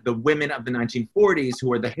was that the women of the 1940s, who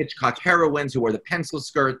were the Hitchcock heroines, who wore the pencil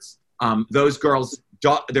skirts, those girls,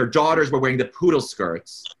 their daughters were wearing the poodle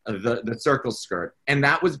skirts, the circle skirt. And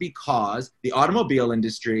that was because the automobile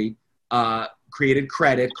industry created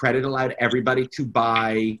credit. Credit allowed everybody to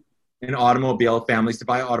buy an automobile, families to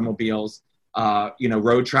buy automobiles. You know,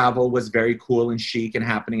 road travel was very cool and chic and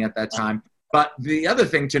happening at that time. But the other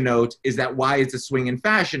thing to note is that why it's a swing in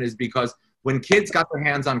fashion is because when kids got their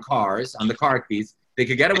hands on cars, on the car keys, they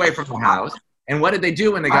could get away from the house. And what did they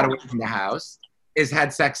do when they got away from the house? Is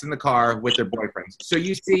had sex in the car with their boyfriends. So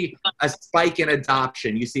you see a spike in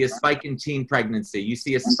adoption. You see a spike in teen pregnancy. You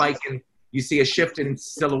see a shift in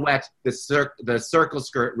silhouette. The circle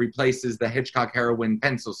skirt replaces the Hitchcock heroine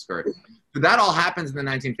pencil skirt. So that all happens in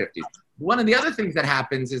the 1950s. One of the other things that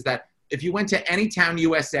happens is that if you went to any town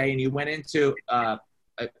USA and you went into a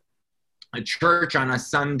church on a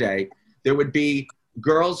Sunday, there would be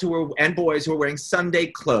girls and boys who were wearing Sunday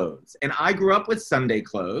clothes. And I grew up with Sunday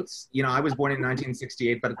clothes. You know, I was born in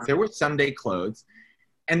 1968, but there were Sunday clothes.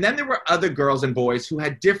 And then there were other girls and boys who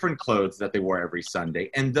had different clothes that they wore every Sunday.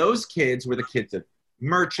 And those kids were the kids of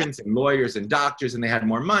merchants and lawyers and doctors, and they had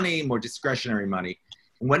more money, more discretionary money.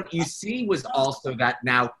 And what you see was also that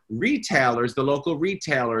now retailers, the local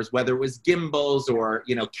retailers, whether it was Gimbel's or,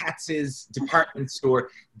 you know, Katz's department store,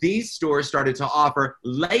 these stores started to offer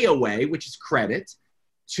layaway, which is credit,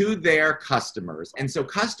 to their customers. And so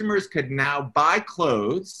customers could now buy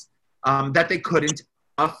clothes that they couldn't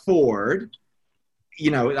afford.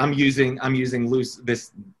 You know, I'm using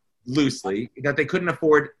this loosely, that they couldn't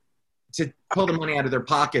afford to pull the money out of their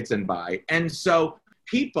pockets and buy. And so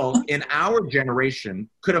people in our generation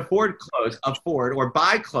could afford or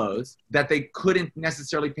buy clothes that they couldn't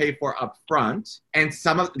necessarily pay for up front. And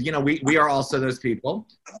some of, you know, we are also those people.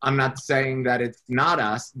 I'm not saying that it's not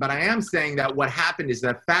us, but I am saying that what happened is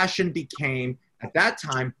that fashion became, at that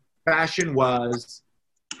time, fashion was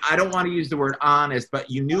I don't want to use the word honest, but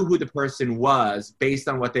you knew who the person was based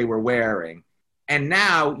on what they were wearing. And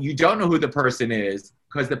now you don't know who the person is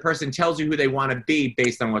because the person tells you who they want to be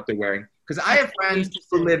based on what they're wearing. Because I have friends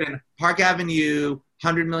who live in Park Avenue,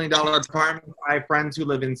 $100 million apartments. I have friends who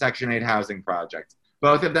live in Section 8 housing projects.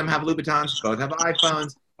 Both of them have Louboutins, both have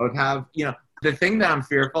iPhones, both have, the thing that I'm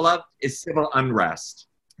fearful of is civil unrest.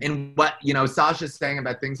 And what, Sasha's saying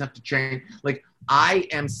about things have to change. Like, I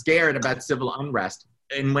am scared about civil unrest.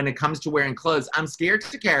 And when it comes to wearing clothes, I'm scared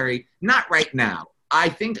to carry, not right now. I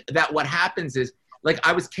think that what happens is, like,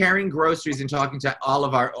 I was carrying groceries and talking to all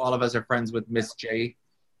of us are friends with Miss J.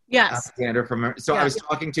 Yes. Alexander I was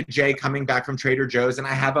talking to Jay coming back from Trader Joe's, and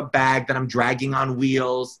I have a bag that I'm dragging on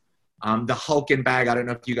wheels. The Hulkin bag. I don't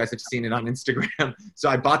know if you guys have seen it on Instagram. So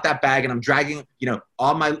I bought that bag and I'm dragging,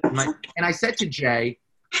 all my, and I said to Jay,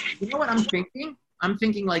 you know what I'm thinking? I'm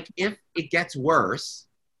thinking, like, if it gets worse,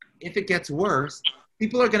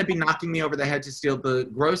 people are going to be knocking me over the head to steal the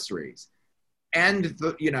groceries. And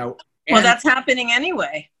well, that's happening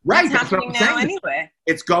anyway. Right. That's happening now anyway.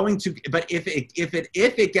 It's going to, but if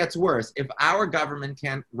it gets worse, if our government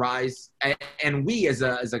can't rise and we as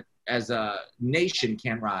a nation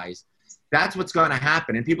can't rise, that's what's going to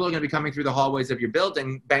happen. And people are going to be coming through the hallways of your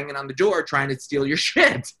building, banging on the door, trying to steal your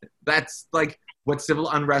shit. That's like what civil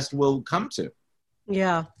unrest will come to.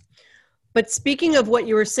 Yeah. But speaking of what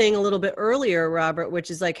you were saying a little bit earlier, Robert, which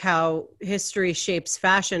is like how history shapes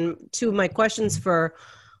fashion, two of my questions for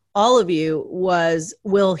all of you was,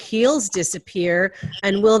 will heels disappear,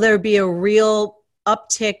 and will there be a real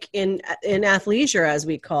uptick in athleisure, as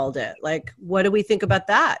we called it? Like, what do we think about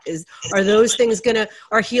that?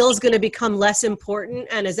 Are heels gonna become less important,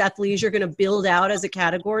 and is athleisure gonna build out as a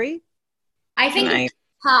category? I think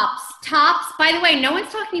tops. By the way, no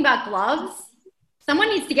one's talking about gloves. Someone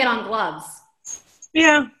needs to get on gloves.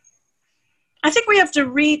 Yeah. I think we have to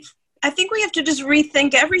just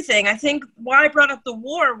rethink everything. I think why I brought up the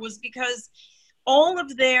war was because all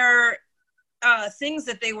of their things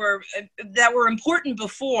that were important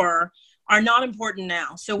before are not important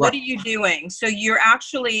now. So what are you doing? So you're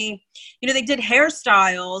actually, they did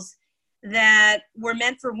hairstyles that were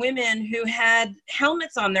meant for women who had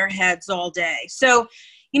helmets on their heads all day. So,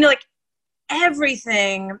 like,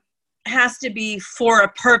 everything has to be for a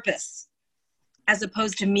purpose as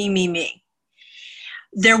opposed to me.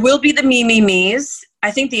 There will be the me's.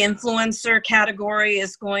 I think the influencer category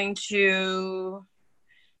is going to,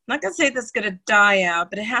 I'm not going to say that's going to die out,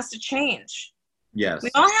 but it has to change. Yes.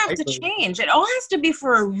 We all have to change. It all has to be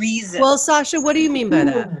for a reason. Well, Sasha, what do you mean by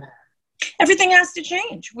that? Everything has to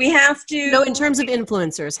change. We have to. No, in terms of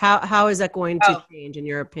influencers, how is that going to change, in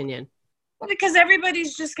your opinion? Well, because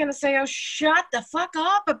everybody's just going to say, oh, shut the fuck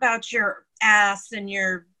up about your ass and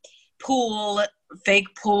your fake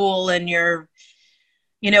pool and your,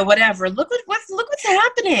 whatever. Look what's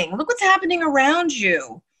happening. Look what's happening around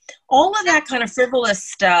you. All of that kind of frivolous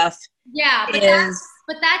stuff. Yeah,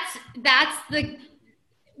 that's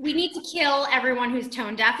we need to kill everyone who's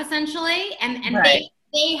tone deaf, essentially. And right.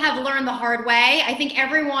 They have learned the hard way. I think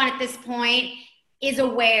everyone at this point is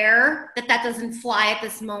aware that doesn't fly at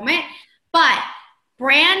this moment. But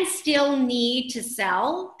brands still need to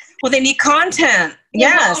sell. Well, they need content.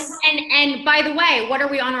 Yes. And by the way, what are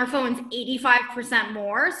we on our phones? 85%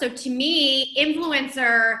 more. So to me,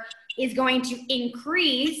 influencer is going to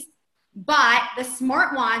increase, but the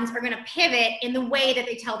smart ones are going to pivot in the way that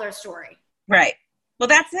they tell their story. Right. Well,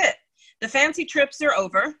 that's it. The fancy trips are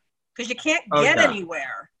over because you can't get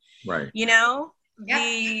anywhere. Right. Well,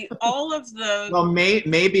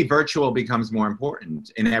 maybe virtual becomes more important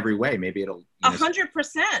in every way. Maybe it'll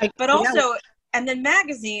 100%. But also, and then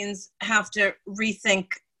magazines have to rethink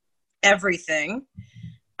everything.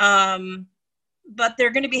 But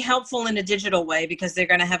they're going to be helpful in a digital way because they're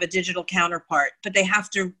going to have a digital counterpart. But they have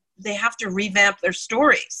to revamp their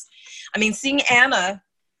stories. I mean, seeing Anna,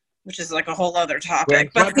 which is like a whole other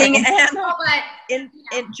topic, but seeing Anna in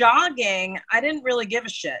jogging, I didn't really give a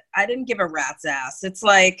shit. I didn't give a rat's ass. It's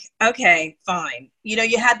like, okay, fine.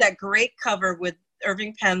 You had that great cover with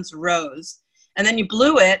Irving Penn's Rose, and then you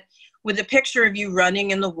blew it with a picture of you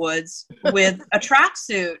running in the woods with a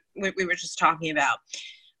tracksuit, we were just talking about,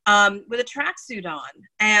 with a tracksuit on.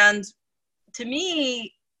 And to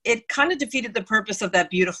me, it kind of defeated the purpose of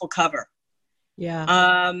that beautiful cover.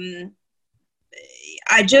 Yeah.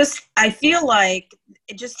 I feel like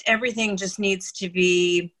everything just needs to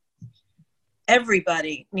be,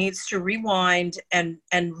 everybody needs to rewind and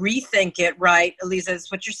rethink it, right? Aliza,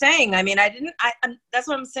 is what you're saying. I mean, that's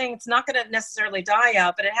what I'm saying. It's not going to necessarily die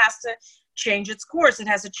out, but it has to change its course. It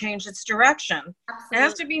has to change its direction. Absolutely. It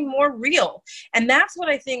has to be more real. And that's what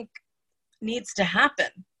I think needs to happen.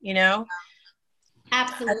 you know?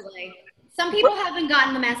 Absolutely. Some people haven't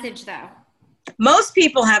gotten the message, though. Most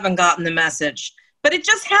people haven't gotten the message, but it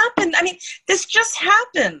just happened. I mean, this just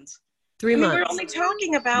happened. 3 months. We're only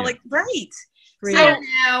talking about right. I don't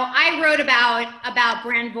know. I wrote about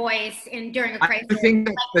brand voice during a crisis. I think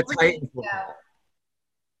that's the Titans.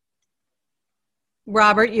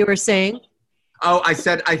 Robert, you were saying? Oh, I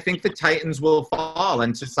said I think the Titans will fall.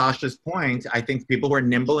 And to Sasha's point, I think people who are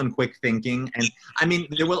nimble and quick thinking, and I mean,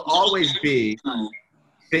 there will always be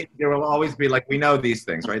like, we know these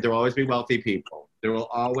things, right? There will always be wealthy people. There will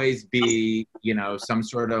always be, some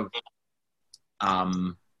sort of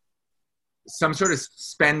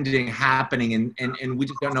spending happening, and we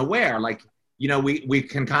just don't know where. Like, we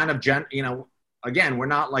can kind of again, we're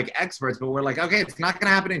not like experts, but we're like, okay, it's not going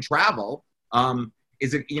to happen in travel.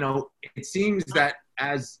 Is it, it seems that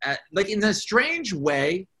as like in a strange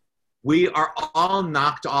way, we are all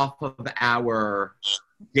knocked off of our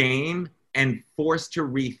game and forced to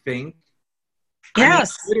rethink.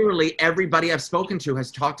 Yes. I mean, literally everybody I've spoken to has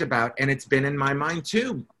talked about, and it's been in my mind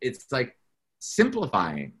too. It's like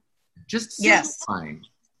simplifying, just simplifying. Yes.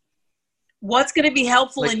 What's going to be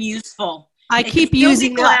helpful and useful? I keep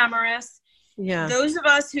using glamorous. Yeah. Those of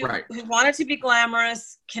us who want it to be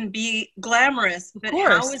glamorous can be glamorous, but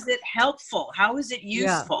how is it helpful? How is it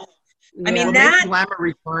useful? Yeah. I mean, that glamour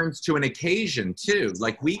returns to an occasion too.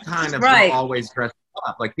 Like, we kind of were always dressed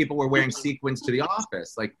up. Like, people were wearing sequins to the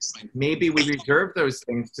office. Like, maybe we reserve those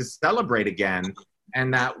things to celebrate again,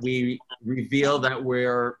 and that we reveal that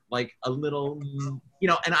we're like a little, and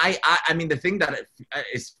I mean, the thing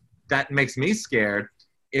that makes me scared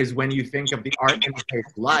is when you think of the art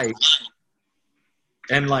imitates life,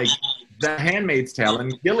 and like The Handmaid's Tale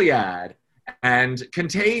and Gilead and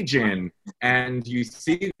Contagion, and you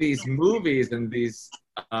see these movies and these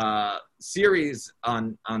series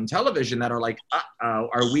on television that are like,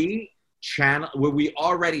 were we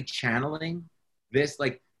already channeling this?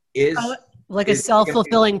 Like, a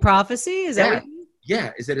self-fulfilling prophecy? Is that what you mean?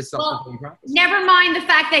 Yeah, is it a self-fulfilling prophecy? Never mind the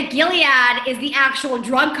fact that Gilead is the actual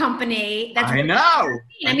drug company. I know.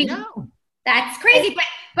 I mean, that's crazy.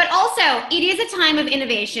 But also, it is a time of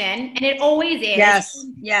innovation, and it always is. Yes.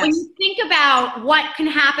 When you think about what can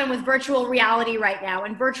happen with virtual reality right now,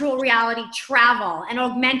 and virtual reality travel, and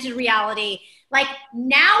augmented reality, like,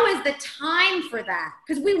 now is the time for that.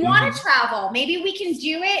 Because we want to travel. Maybe we can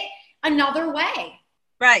do it another way.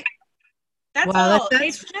 Right. That's all.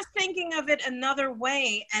 It's just thinking of it another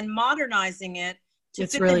way and modernizing it to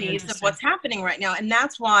fit the needs of what's happening right now. And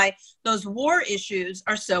that's why those war issues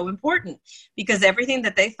are so important, because everything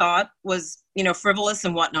that they thought was, frivolous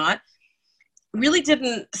and whatnot really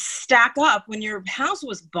didn't stack up when your house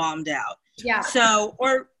was bombed out. Yeah. So,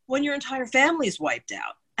 or when your entire family's wiped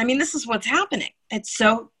out. I mean, this is what's happening. It's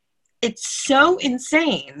so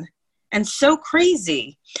insane and so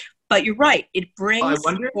crazy. But you're right. It brings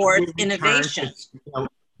forth innovation.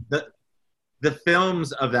 The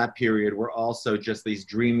films of that period were also just these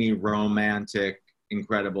dreamy, romantic,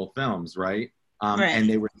 incredible films, right? And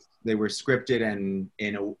they were scripted, and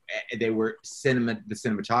they were the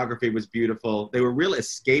cinematography was beautiful. They were real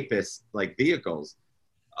escapist like vehicles.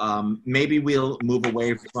 Maybe we'll move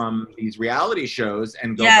away from these reality shows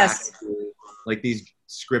and go back to like these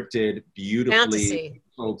scripted, beautifully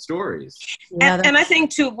told stories. And I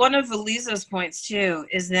think too, one of Aliza's points too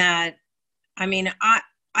is that, I mean,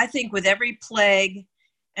 I think with every plague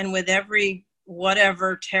and with every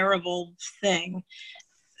whatever terrible thing,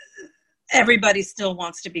 everybody still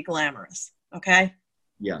wants to be glamorous. Okay.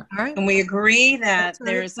 Yeah. All right. And we agree that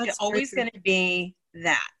there's always going to be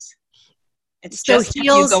that. It's just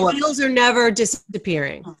heels are never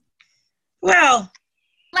disappearing. Well,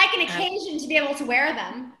 like an occasion to be able to wear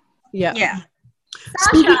them. Yeah. Yeah.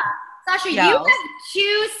 Sasha, you have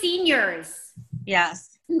 2 seniors.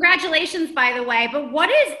 Yes. Congratulations, by the way. But what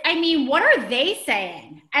are they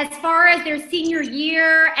saying as far as their senior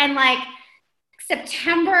year and like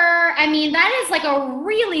September? I mean, that is like a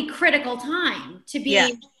really critical time to be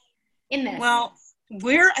in this. Well,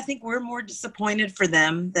 I think we're more disappointed for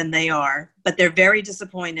them than they are, but they're very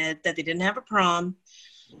disappointed that they didn't have a prom.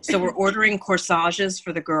 So we're ordering corsages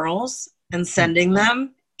for the girls and sending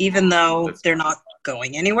them, even though they're not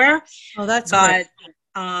going anywhere. Oh, that's great.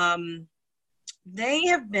 They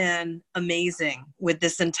have been amazing with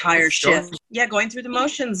this entire shift. Yeah, going through the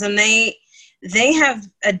motions, and they have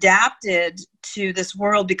adapted to this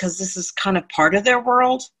world because this is kind of part of their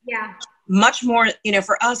world. Yeah. Much more,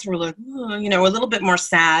 for us, we're like, a little bit more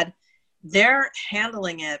sad. They're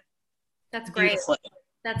handling it. That's great. Beautifully.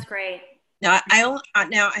 That's great. Now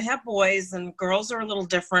I have boys, and girls are a little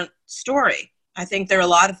different story. I think there are a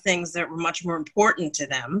lot of things that were much more important to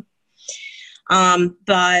them.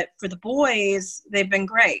 But for the boys, they've been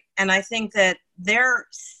great. And I think that they're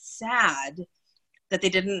sad that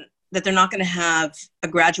they're not going to have a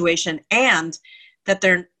graduation, and that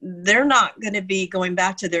they're not going to be going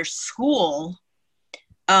back to their school,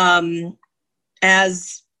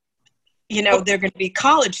 as you know, they're going to be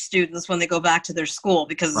college students when they go back to their school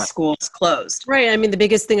because the school is closed. Right. I mean, the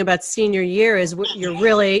biggest thing about senior year is you're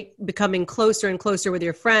really becoming closer and closer with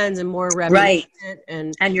your friends and more reminiscent.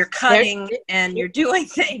 Right. And you're cutting and you're doing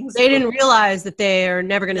things. They didn't realize that they are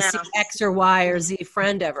never going to see X or Y or Z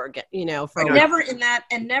friend ever again, never in that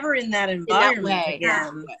environment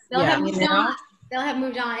again. They'll have moved on. They'll have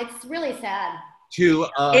moved on. It's really sad.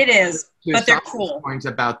 It is, but they're cool. Point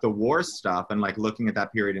about the war stuff and like looking at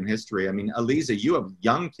that period in history. I mean, Aliza, you have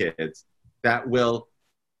young kids that will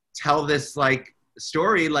tell this like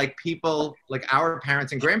story like people, like our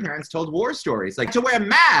parents and grandparents told war stories, like to wear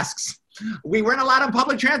masks. We weren't allowed on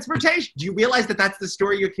public transportation. Do you realize that that's the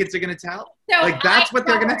story your kids are going to tell? So like that's what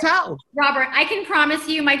they're going to tell. Robert, I can promise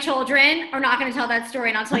you my children are not going to tell that story,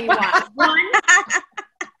 and I'll tell you why.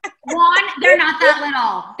 One, they're not that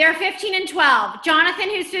little. They're 15 and 12. Jonathan,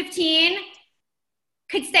 who's 15,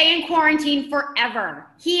 could stay in quarantine forever.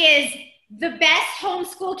 He is the best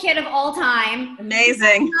homeschool kid of all time.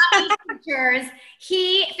 Amazing. Teachers.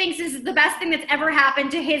 He thinks this is the best thing that's ever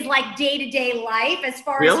happened to his like day-to-day life as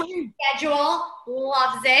far as his schedule.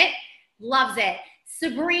 Loves it.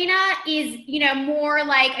 Sabrina is, more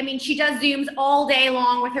like, I mean, she does Zooms all day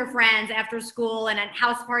long with her friends after school and a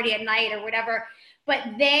house party at night or whatever.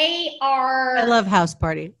 But they are. I love house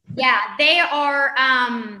party. Yeah, they are.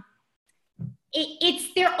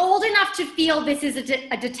 They're old enough to feel this is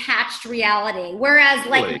a detached reality, whereas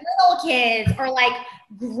like little kids are like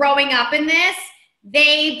growing up in this.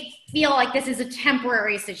 They feel like this is a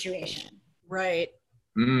temporary situation. Right.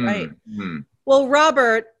 Right. Well,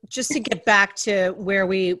 Robert, just to get back to where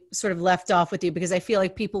we sort of left off with you, because I feel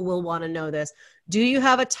like people will want to know this. Do you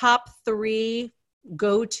have a top 3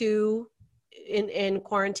 go-to in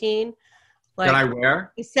quarantine? Like that I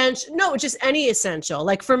wear? Essential? No, just any essential.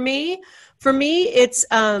 Like for me, it's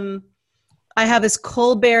I have this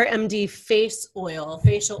Colbert MD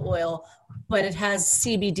facial oil, but it has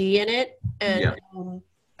CBD in it, and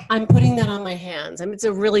I'm putting that on my hands. I mean, it's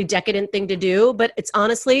a really decadent thing to do, but it's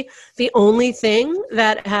honestly the only thing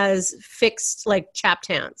that has fixed like chapped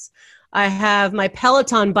hands. I have my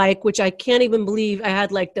Peloton bike, which I can't even believe I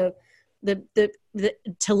had like the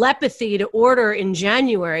telepathy to order in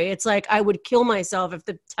January. It's like I would kill myself if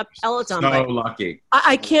the Peloton bike. So lucky.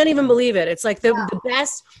 I can't even believe it. It's like the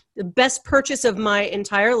best purchase of my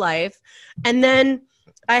entire life. And then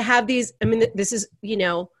I have these, I mean, this is,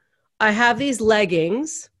 I have these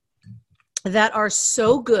leggings that are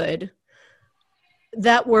so good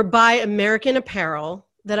that were by American Apparel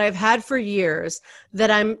that I've had for years that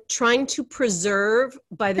I'm trying to preserve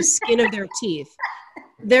by the skin of their teeth.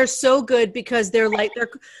 They're so good because they were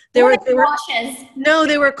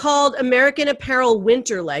called American Apparel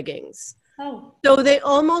winter leggings. Oh. So they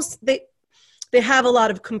have a lot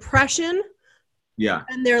of compression. Yeah.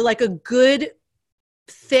 And they're like a good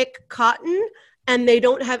thick cotton, and they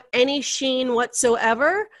don't have any sheen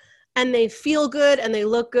whatsoever, and they feel good and they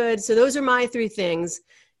look good. So those are my 3 things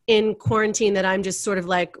in quarantine that I'm just sort of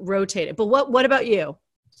like rotating. But what about you?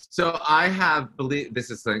 So this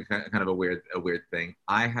is kind of a weird thing.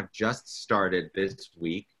 I have just started this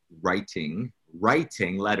week writing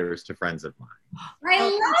letters to friends of mine. I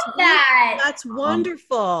love that. That's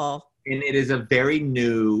wonderful. And it is a very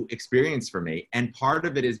new experience for me. And part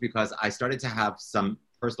of it is because I started to have some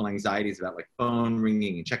personal anxieties about like phone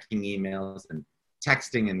ringing and checking emails and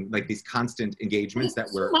texting and like these constant engagements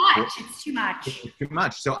It's too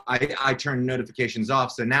much. So I turned notifications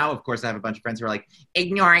off. So now, of course, I have a bunch of friends who are like,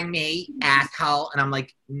 ignoring me, asshole. And I'm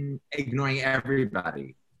like, ignoring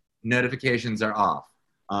everybody. Notifications are off.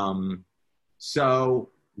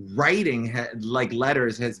 So writing like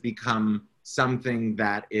letters has become something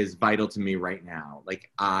that is vital to me right now.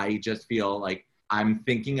 Like, I just feel like I'm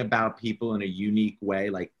thinking about people in a unique way,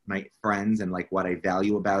 like my friends and like what I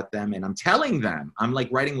value about them. And I'm telling them, I'm like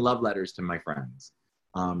writing love letters to my friends.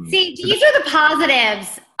 These are the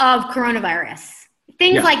positives of coronavirus.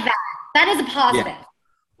 Things like that. That is a positive. Yeah.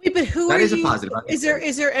 Wait, but who that are is you? A positive. Is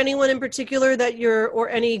there anyone in particular that or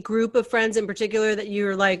any group of friends in particular that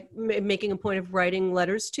you're like making a point of writing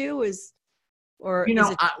letters to?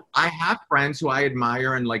 I have friends who I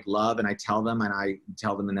admire and like love, and I tell them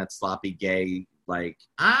in that sloppy gay, like,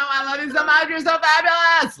 oh, I love you so much, you're so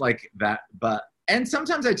fabulous, like that. And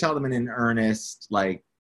sometimes I tell them in an earnest, like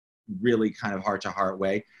really kind of heart to heart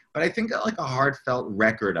way. but I think like a heartfelt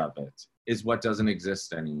record of it is what doesn't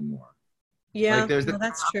exist anymore. Yeah, like there's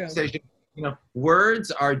that's true. You know, words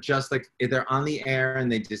are just like, they're on the air and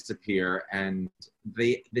they disappear, and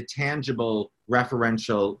the tangible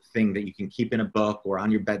referential thing that you can keep in a book or on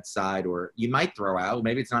your bedside, or you might throw out,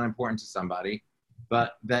 maybe it's not important to somebody,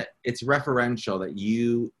 but that it's referential, that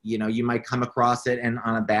you know, you might come across it and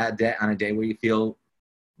on a bad day, on a day where you feel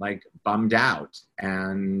like bummed out,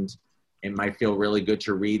 and it might feel really good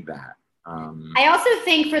to read that. I also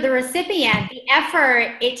think for the recipient, the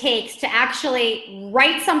effort it takes to actually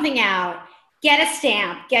write something out, get a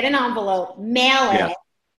stamp, get an envelope, mail it.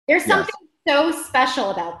 There's something so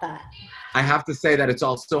special about that. I have to say that it's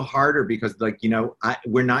also harder because, like, you know,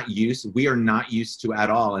 we are not used to at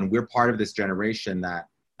all. And we're part of this generation that,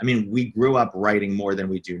 I mean, we grew up writing more than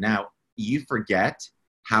we do now. You forget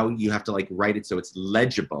how you have to like write it so it's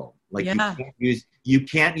legible. Like you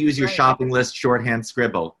can't use your shopping list shorthand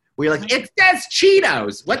scribble. Where you're like, it says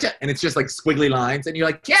Cheetos. And it's just like squiggly lines, and you're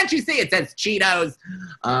like, can't you see it says Cheetos?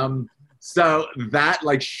 So that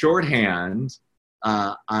like shorthand,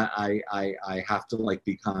 I have to like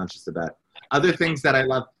be conscious about. Other things that I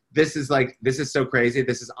love. This is so crazy.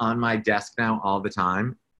 This is on my desk now all the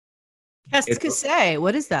time. Qu'est-ce que c'est?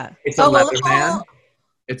 What is that? It's a Leatherman.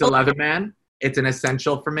 It's a Leatherman. It's an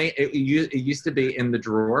essential for me. It used to be in the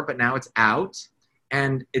drawer, but now it's out.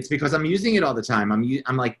 And it's because I'm using it all the time.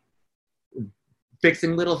 I'm like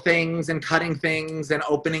fixing little things and cutting things and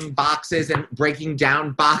opening boxes and breaking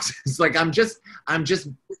down boxes. Like I'm just.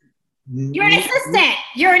 You're an assistant.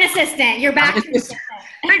 You're an assistant. You're back to the assistant.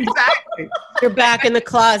 Exactly. You're back in the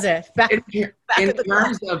closet. In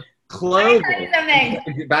terms of clothing.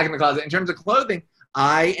 Back in the closet. In terms of clothing,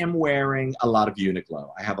 I am wearing a lot of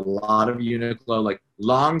Uniqlo. I have a lot of Uniqlo, like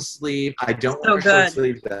long sleeve. I don't wear short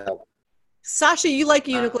sleeve though. Sasha, you like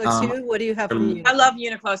Uniqlo too? What do you have from Uniqlo? I love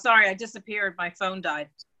Uniqlo. Sorry, I disappeared. My phone died.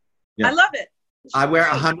 Yeah. I love it. I wear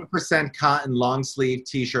 100% cotton long sleeve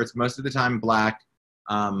t-shirts, most of the time black.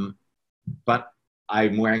 But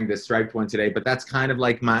I'm wearing this striped one today. But that's kind of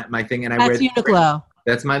like my thing. And that's Uniqlo.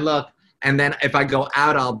 That's my look. And then if I go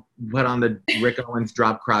out, I'll put on the Rick Owens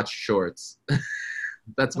drop crotch shorts.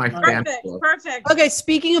 That's my fancy look. Perfect. Okay,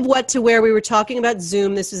 speaking of what to wear, we were talking about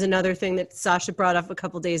Zoom. This is another thing that Sasha brought up a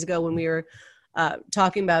couple days ago when we were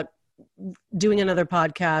talking about doing another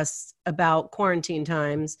podcast about quarantine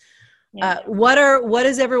times. Yeah. What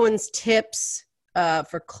is everyone's tips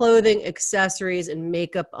for clothing, accessories, and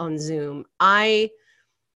makeup on Zoom?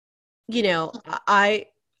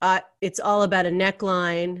 It's all about a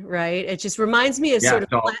neckline, right? It just reminds me of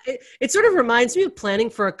it sort of reminds me of planning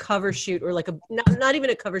for a cover shoot, or like not even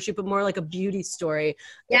a cover shoot, but more like a beauty story.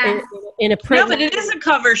 Yeah. In a print. No, but it is a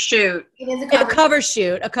cover shoot. It is a cover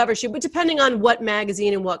shoot, but depending on what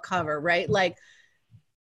magazine and what cover, right? Like,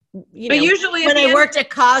 but usually when I worked at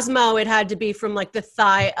Cosmo, it had to be from like the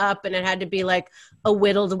thigh up, and it had to be like a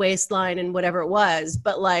whittled waistline and whatever it was.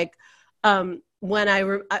 But like, when I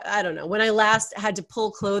don't know, when I last had to pull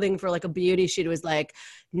clothing for like a beauty shoot, it was like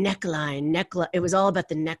neckline. It was all about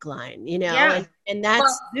the neckline, you know? Yeah. And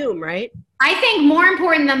that's Zoom, right? I think more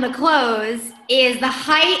important than the clothes is the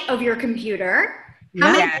height of your computer.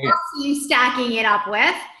 How many books are you stacking it up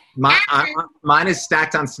with? Mine is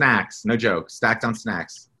stacked on snacks. No joke. Stacked on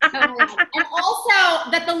snacks. And also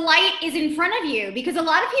that the light is in front of you, because a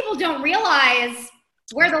lot of people don't realize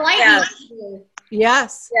where the light is.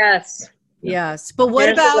 Yes. But what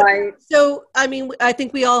about, so, I mean, I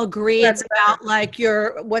think we all agree it's about like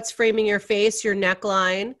what's framing your face, your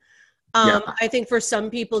neckline. I think for some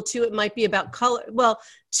people too, it might be about color. Well,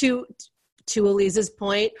 to Aliza's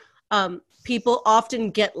point, people often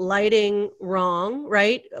get lighting wrong,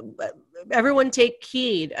 right? Everyone take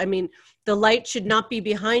heed. I mean, the light should not be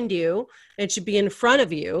behind you. It should be in front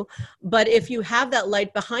of you. But if you have that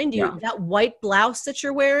light behind you, that white blouse that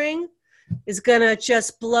you're wearing is going to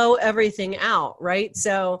just blow everything out, right?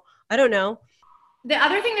 So I don't know. The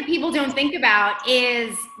other thing that people don't think about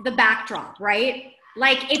is the backdrop, right?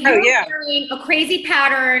 Like if you're wearing a crazy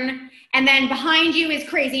pattern and then behind you is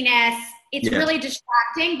craziness, it's really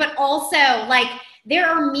distracting. But also, like, there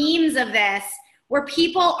are memes of this where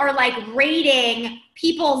people are like rating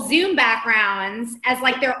people's Zoom backgrounds as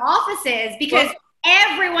like their offices because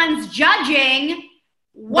everyone's judging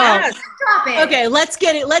okay, let's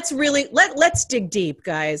get it. Let's dig deep,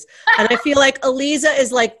 guys. And I feel like Aliza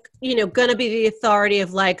is like, gonna be the authority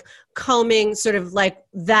of like combing sort of like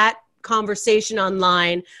that conversation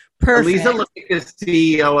online. Perfect. Aliza looks like the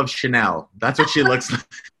CEO of Chanel. That's what she looks like.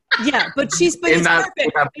 Yeah, but she's perfect. In that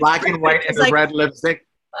black and white and the red lipstick.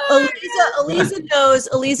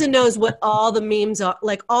 Aliza knows what all the memes are,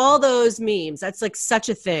 like all those memes. That's like such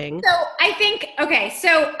a thing. So I think, okay,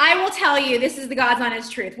 so I will tell you, this is the God's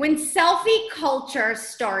honest truth. When selfie culture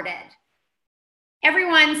started,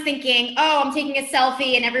 everyone's thinking, oh, I'm taking a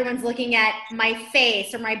selfie and everyone's looking at my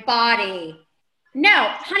face or my body. No,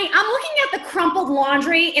 honey, I'm looking at the crumpled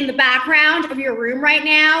laundry in the background of your room right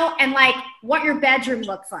now and like what your bedroom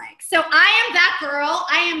looks like. So I am that girl.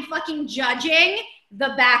 I am fucking judging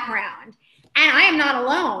the background. And I am not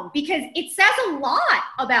alone because it says a lot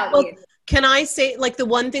about you. Can I say, like, the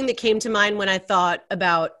one thing that came to mind when I thought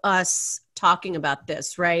about us talking about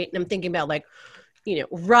this, right? And I'm thinking about, like, you know,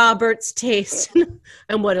 Robert's taste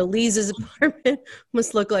and what Aliza's apartment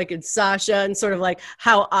must look like in Sasha, and sort of like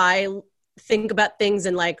how I think about things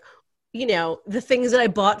and, like, you know, the things that I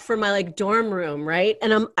bought for my, like, dorm room, right?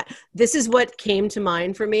 And this is what came to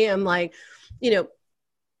mind for me. I'm like, you know,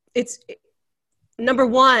 it's number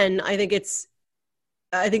one, I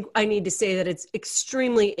think I need to say that it's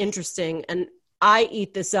extremely interesting, and I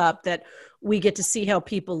eat this up, that we get to see how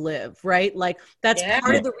people live, right? Like, that's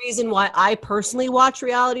part of the reason why I personally watch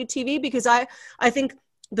reality TV, because I think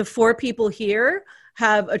the four people here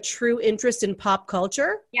have a true interest in pop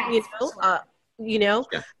culture, you know,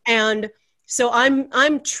 and so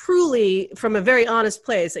I'm truly, from a very honest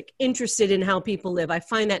place, like, interested in how people live. I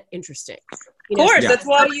find that interesting. Of course, that's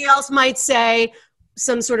why somebody else might say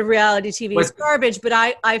some sort of reality TV is garbage, but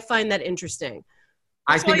I find that interesting.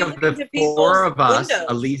 I think of the four of us,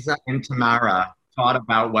 Aliza and Tamara, thought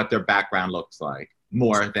about what their background looks like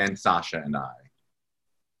more than Sasha and I.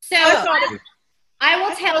 So I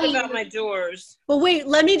will tell you about my doors. Well, wait,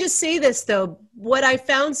 let me just say this though. What I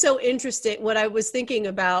found so interesting, what I was thinking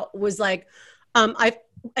about was like,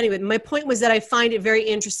 anyway, my point was that I find it very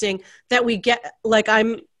interesting that we get, like,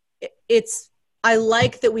 I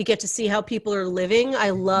like that we get to see how people are living. I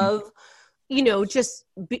love, you know, just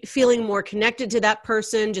feeling more connected to that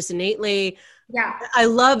person just innately. Yeah. I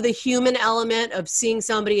love the human element of seeing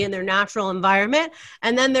somebody in their natural environment.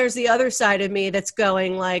 And then there's the other side of me that's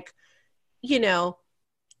going, like, you know,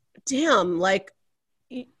 damn, like,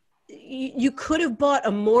 you could have bought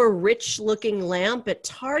a more rich looking lamp at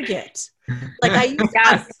Target. Like,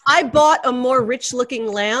 I bought a more rich looking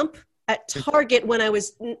lamp at Target when I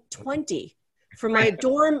was 20. For my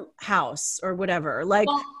dorm house or whatever, like,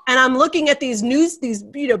 and I'm looking at these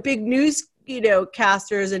you know, big news, you know,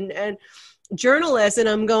 casters and journalists, and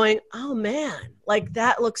I'm going, oh man, like,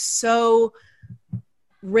 that looks so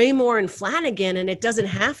Raymore and Flanagan, and it doesn't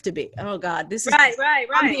have to be. Oh God, this is right.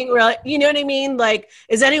 I'm being really, you know what I mean? Like,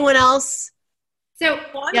 is anyone else? So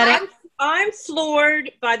I'm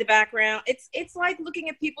floored by the background. It's like looking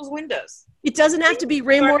at people's windows. It doesn't have to be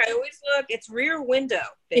Raymore. I always look. It's Rear Window,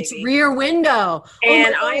 baby. It's Rear Window.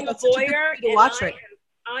 And I am a voyeur.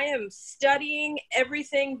 I am studying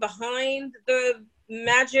everything behind the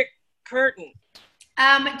magic curtain.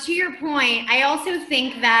 To your point, I also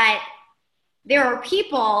think that there are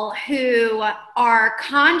people who are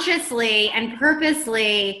consciously and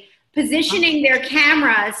purposely positioning their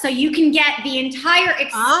cameras so you can get the entire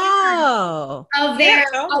experience of their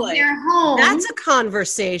home. That's a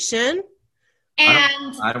conversation.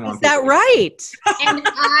 And I don't want is that right? And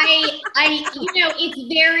I, you know,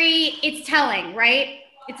 it's telling, right?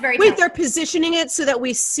 It's very Wait, telling. they're positioning it so that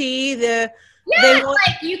we see the. Yeah,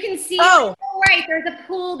 like you can see. Oh, right. There's a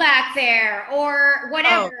pool back there, or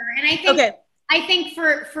whatever. Oh. And I think. I think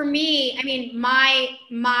for me, I mean,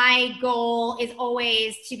 my goal is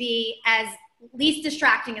always to be as least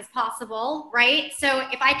distracting as possible, right? So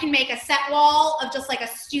if I can make a set wall of just like a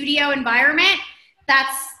studio environment,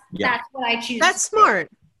 that's what I choose. That's smart.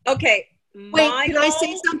 Okay. Wait, can I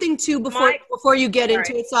say something too before you get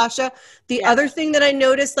into it, Sasha? The other thing that I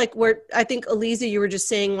noticed, like, where I think, Aliza, you were just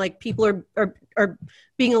saying, like, people are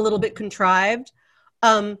being a little bit contrived.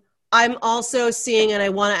 I'm also seeing, and I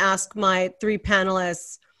want to ask my three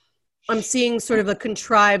panelists, I'm seeing sort of a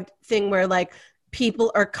contrived thing where, like, people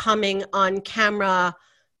are coming on camera,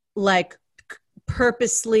 like,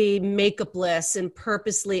 purposely makeupless and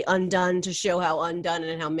purposely undone to show how undone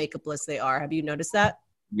and how makeupless they are. Have you noticed that?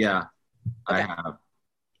 Yeah, okay. I have.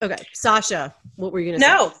 Okay. Sasha, what were you going to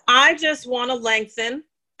say? No, I just want to lengthen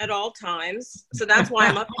at all times. So that's why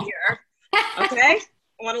I'm up here. Okay?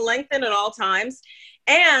 I want to lengthen at all times.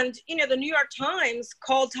 And, you know, the New York Times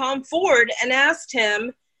called Tom Ford and asked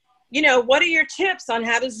him, you know, what are your tips on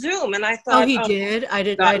how to Zoom? And I thought, he did. I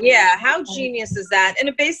did. Yeah. How genius is that? And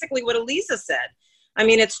it basically what Aliza said. I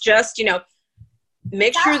mean, it's just, you know,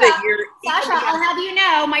 make sure that you're. Sasha, I'll have you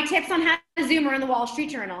know, my tips on how to Zoom are in the Wall Street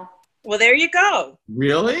Journal. Well, there you go.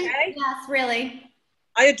 Really? Okay? Yes, really.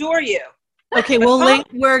 I adore you. Okay,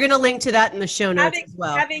 we're going to link to that in the show notes as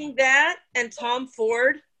well. Having that and Tom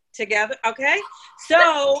Ford together, okay?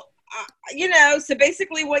 So, so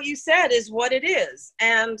basically what you said is what it is.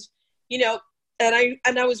 And,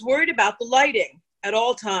 and I was worried about the lighting at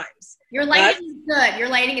all times. Your lighting is good. Your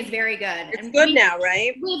lighting is very good. It's good now,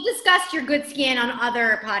 right? We've discussed your good skin on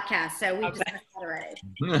other podcasts, so we've discussed that already.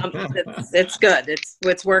 It's good.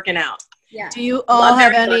 It's working out. Yeah. Do you all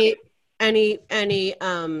have any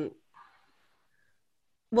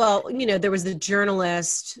well, there was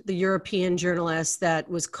the European journalist that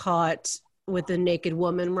was caught with a naked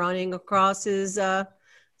woman running across his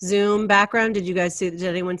Zoom background. Did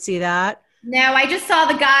anyone see that? No, I just saw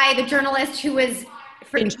the journalist who was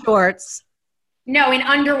in shorts. No, in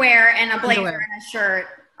underwear and a blazer and a shirt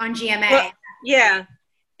on GMA. Well, yeah.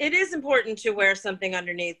 It is important to wear something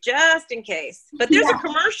underneath just in case. But there's a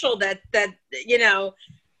commercial that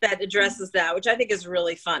addresses that, which I think is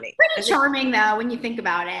really funny. Pretty charming though when you think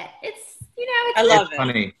about it. It's I love it.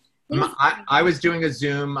 Funny. I was doing a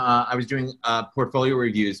Zoom, I was doing portfolio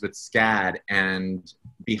reviews with SCAD, and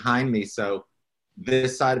behind me, so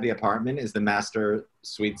this side of the apartment is the master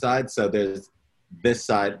suite side. So there's this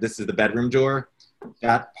side, this is the bedroom door.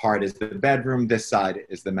 That part is the bedroom. This side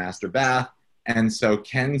is the master bath. And so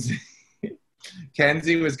Kenzie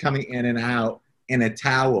was coming in and out in a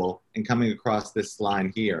towel and coming across this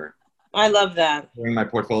line here. I love that. During my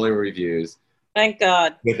portfolio reviews. Thank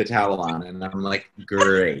God. With a towel on. And I'm like,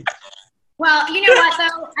 great. Well, you know what,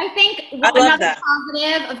 though? I think another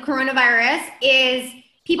positive of coronavirus is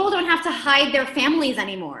people don't have to hide their families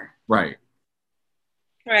anymore. Right.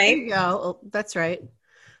 There you go. That's right.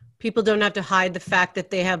 People don't have to hide the fact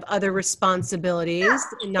that they have other responsibilities.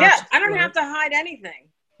 Yeah, I don't have to hide anything.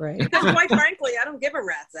 Right. Because quite frankly, I don't give a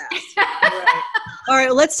rat's ass. Right. All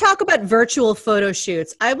right, let's talk about virtual photo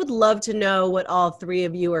shoots. I would love to know what all three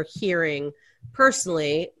of you are hearing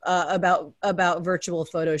personally about virtual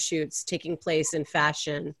photo shoots taking place in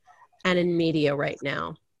fashion and in media right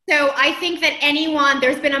now. So I think that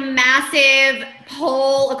there's been a massive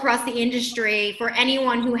poll across the industry for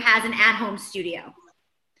anyone who has an at-home studio.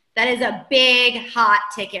 That is a big hot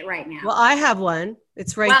ticket right now. Well, I have one.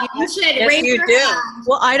 It's right here. You should raise your hand.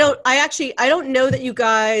 Well, I don't know that you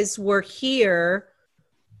guys were here.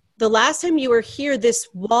 The last time you were here, this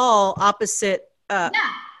wall opposite. No,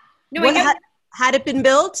 had it been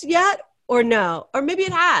built yet, or no? Or maybe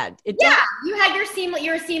it had. You had your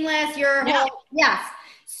seamless, whole, yes.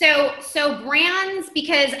 So brands,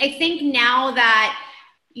 because I think now that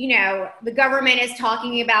the government is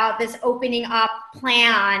talking about this opening up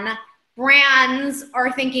plan, brands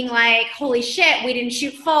are thinking like, holy shit, we didn't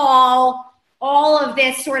shoot fall. All of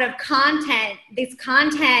this sort of content, this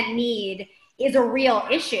content need is a real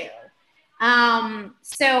issue.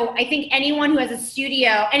 So I think anyone who has a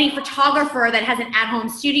studio, any photographer that has an at-home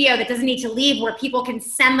studio that doesn't need to leave, where people can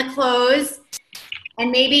send the clothes, and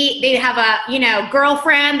maybe they have a,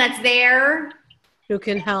 girlfriend that's there who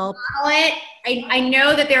can help. I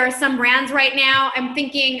know that there are some brands right now. I'm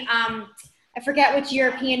thinking, I forget which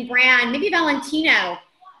European brand, maybe Valentino.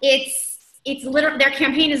 Their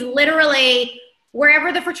campaign is literally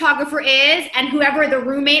wherever the photographer is and whoever the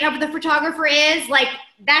roommate of the photographer is, like,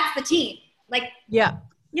 that's the team. Like, yeah.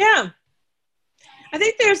 I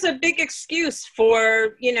think there's a big excuse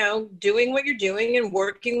for, doing what you're doing and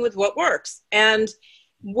working with what works. And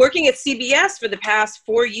working at CBS for the past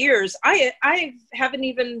 4 years, I haven't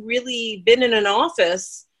even really been in an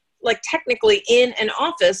office, like technically in an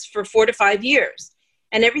office, for 4 to 5 years.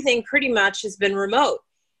 And everything pretty much has been remote.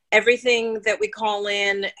 Everything that we call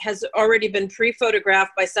in has already been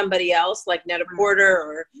pre-photographed by somebody else, like Netta Porter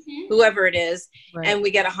or whoever it is. Right. And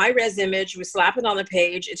we get a high-res image, we slap it on the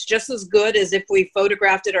page. It's just as good as if we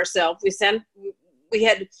photographed it ourselves. We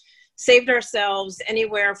had saved ourselves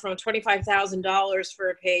anywhere from $25,000 for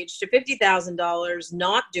a page to $50,000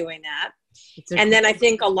 not doing that. And then I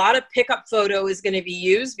think a lot of pickup photo is going to be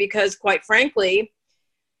used because, quite frankly,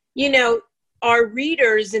 our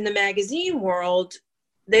readers in the magazine world,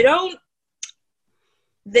 they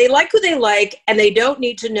like who they like, and they don't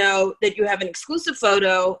need to know that you have an exclusive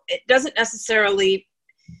photo. It doesn't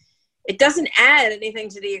add anything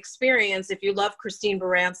to the experience if you love Christine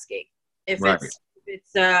Baranski. If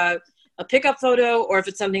it's a pickup photo or if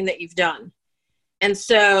it's something that you've done. And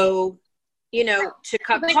so, to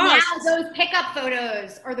cut costs. Now those pickup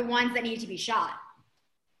photos are the ones that need to be shot.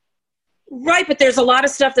 Right, but there's a lot of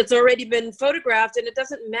stuff that's already been photographed, and it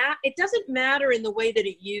doesn't matter in the way that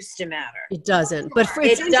it used to matter. It doesn't, but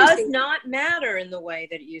it does not matter in the way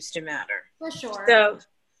that it used to matter. For sure.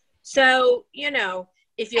 So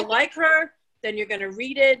if you like her, then you're going to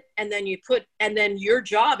read it, and then your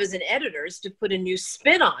job as an editor is to put a new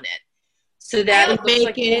spin on it so that it looks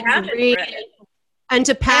like you haven't read it. And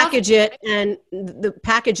to package it and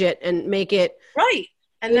make it right.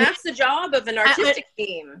 And that's the job of an artistic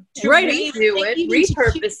team, to redo it,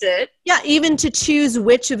 repurpose it. Yeah, even to choose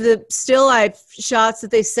which of the still life shots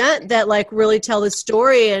that they sent that like really tell the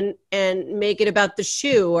story and make it about the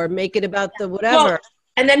shoe or make it about the whatever. Well,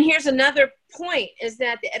 and then here's another point is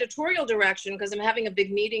that the editorial direction, because I'm having a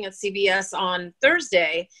big meeting at CBS on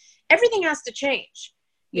Thursday, everything has to change.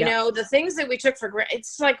 You know, the things that we took for granted,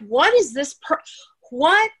 it's like, what is this?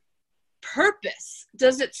 What purpose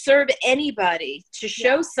does it serve anybody to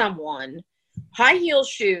show someone high heel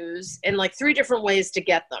shoes in like 3 different ways to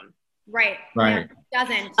get them? Right. Yeah, it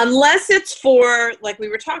doesn't. Unless it's for, like we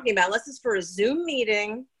were talking about, unless it's for a Zoom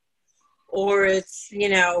meeting or it's, you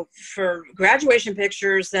know, for graduation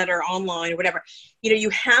pictures that are online or whatever. You know, you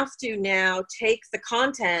have to now take the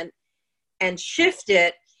content and shift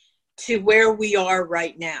it to where we are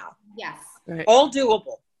right now. Yes. Right. All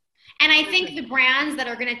doable. And I think the brands that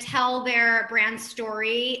are going to tell their brand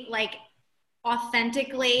story, like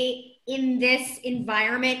authentically in this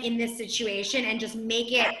environment, in this situation, and just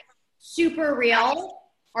make it super real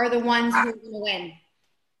are the ones who are going to win.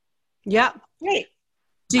 Yeah. Great.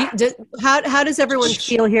 How does everyone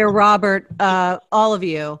feel here, Robert, all of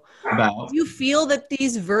you? About. Do you feel that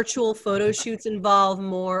these virtual photo shoots involve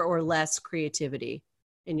more or less creativity,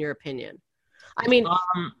 in your opinion? I mean,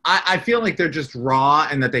 I feel like they're just raw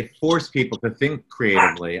and that they force people to think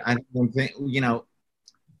creatively. I don't think, you know,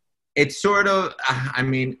 it's sort of, I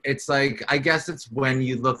mean, it's like, I guess it's when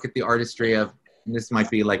you look at the artistry of, and this might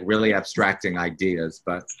be like really abstracting ideas,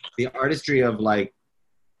 but the artistry of like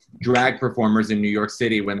drag performers in New York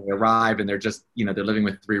City when they arrive and they're just, you know, they're living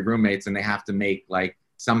with 3 roommates and they have to make like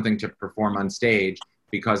something to perform on stage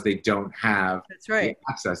because they don't have the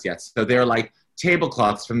access yet. So they're like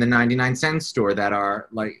tablecloths from the 99-cent store that are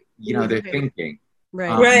like, you know, they're thinking.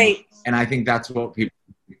 Right. And I think that's what people...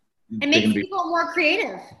 It makes people more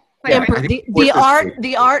creative.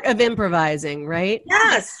 The art of improvising, right?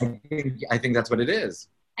 Yes. I think that's what it is.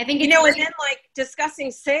 I think, you know, and then like discussing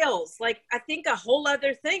sales, like I think a whole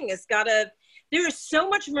other thing has there is so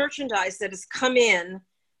much merchandise that has come in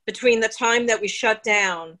between the time that we shut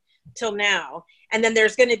down till now. And then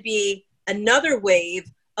there's going to be another wave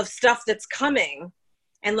of stuff that's coming.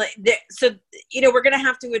 And like, so, you know, we're going to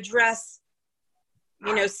have to address,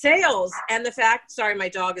 you know, sales and the fact, sorry, my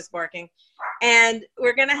dog is barking. And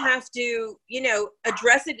we're going to have to, you know,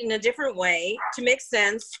 address it in a different way to make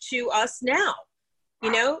sense to us now.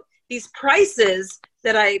 You know, these prices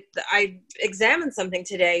that I examined something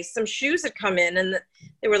today, some shoes had come in and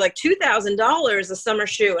they were like $2,000 a summer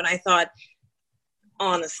shoe. And I thought,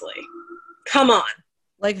 honestly, come on.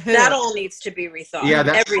 Like who? That all needs to be rethought. Yeah,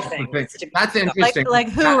 everything. That's interesting. Like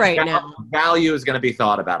who right now? Value is going to be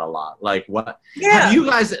thought about a lot. Like what? Yeah. Have you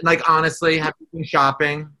guys, like, honestly, have you been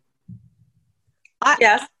shopping?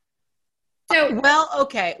 Yes. So, well,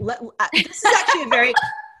 okay. This is actually a very...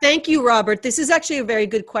 Thank you, Robert. This is actually a very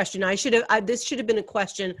good question. This should have been a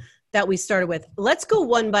question that we started with. Let's go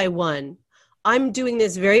one by one. I'm doing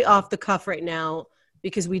this very off the cuff right now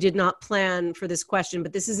because we did not plan for this question,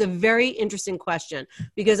 but this is a very interesting question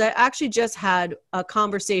because I actually just had a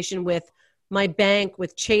conversation with my bank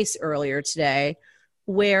with Chase earlier today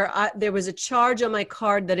where there was a charge on my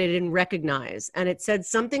card that I didn't recognize. And it said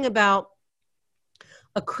something about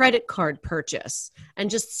a credit card purchase, and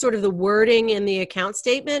just sort of the wording in the account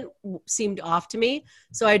statement seemed off to me.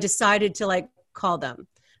 So I decided to like call them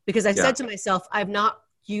because I said to myself, I've not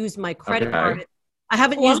used my credit card. I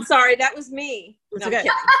haven't used. I'm sorry. That was me. It's okay.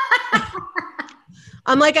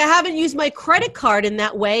 I'm like, I haven't used my credit card in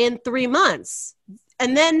that way in 3 months.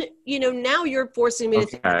 And then, you know, now you're forcing me to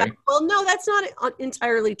think, well, no, that's not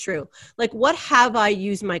entirely true. Like, what have I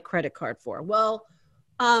used my credit card for? Well,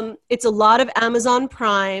 it's a lot of Amazon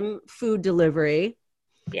Prime food delivery.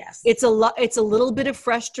 Yes. It's a little bit of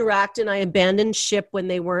Fresh Direct, and I abandoned Ship when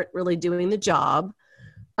they weren't really doing the job.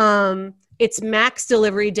 It's Max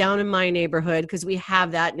Delivery down in my neighborhood because we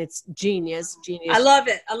have that, and it's genius. I love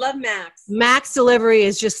it. I love Max. Max Delivery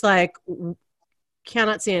is just like,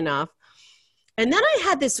 cannot say enough. And then I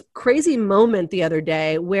had this crazy moment the other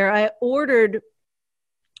day where I ordered,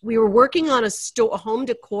 we were working on a home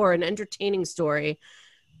decor, an entertaining story.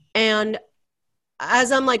 And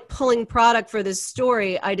as I'm like pulling product for this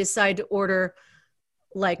story, I decided to order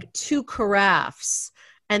like 2 carafes.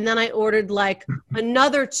 And then I ordered like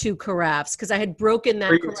another 2 carafes because I had broken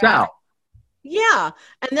that carafe. Yeah.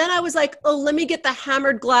 And then I was like, oh, let me get the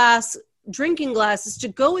hammered glass drinking glasses to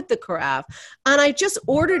go with the carafe. And I just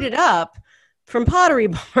ordered it up. from Pottery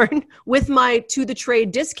Barn with my to the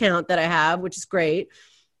trade discount that I have, which is great.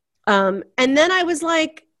 And then I was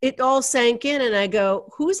like, it all sank in, and I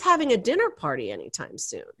go, who's having a dinner party anytime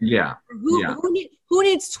soon? Yeah. Who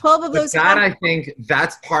needs 12 of those? That, I think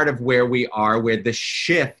that's part of where we are, where the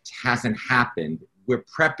shift hasn't happened. We're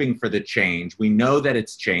prepping for the change. We know that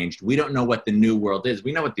it's changed. We don't know what the new world is.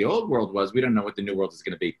 We know what the old world was. We don't know what the new world is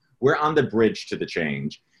going to be. We're on the bridge to the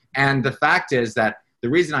change. And the fact is that the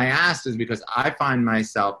reason I asked is because I find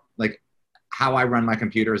myself, like, how I run my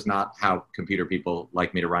computer is not how computer people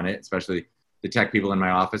like me to run it, especially the tech people in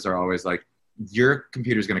my office are always like, your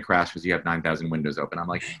computer's going to crash because you have 9,000 windows open. I'm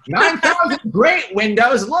like, 9,000 great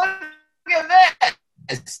windows. Look at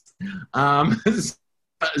this.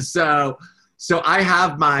 So I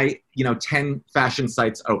have my, 10 fashion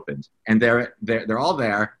sites opened, and they're all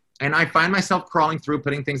there. And I find myself crawling through,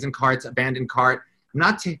 putting things in carts, abandoned cart.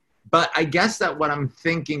 But I guess that what I'm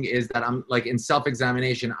thinking is that I'm like in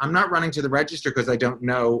self-examination. I'm not running to the register because I don't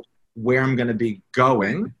know where I'm going to be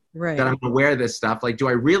going. Right. That I'm going to wear this stuff. Like, do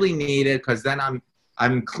I really need it? Because then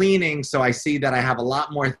I'm cleaning, so I see that I have a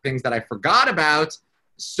lot more things that I forgot about.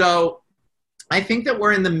 So I think that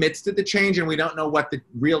we're in the midst of the change, and we don't know what the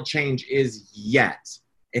real change is yet.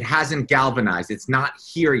 It hasn't galvanized. It's not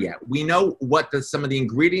here yet. We know what some of the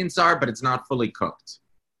ingredients are, but it's not fully cooked.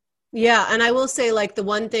 Yeah, and I will say, like,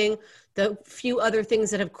 the few other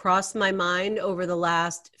things that have crossed my mind over the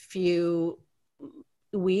last few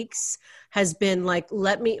weeks has been like,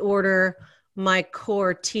 let me order my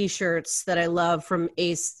core t-shirts that I love from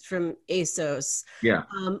ASOS. Yeah.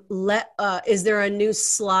 Is there a new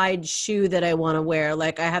slide shoe that I want to wear?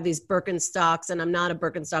 Like, I have these Birkenstocks, and I'm not a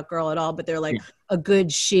Birkenstock girl at all, but they're like a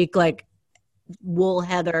good chic, like wool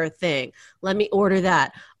heather thing. Let me order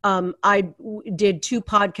that. I did 2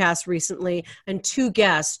 podcasts recently, and 2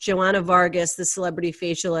 guests, Joanna Vargas, the celebrity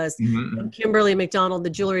facialist, and Kimberly McDonald, the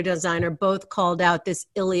jewelry designer, both called out this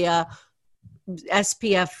Ilia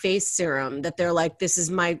SPF face serum that they're like, this is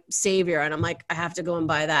my savior. And I'm like, I have to go and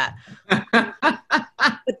buy that.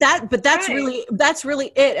 but that's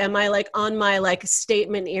really it. Am I like on my like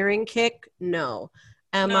statement earring kick? No.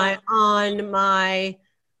 Am I on my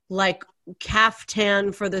like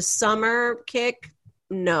caftan for the summer kick?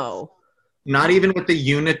 No. Not even with the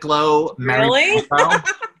Uniqlo. Really?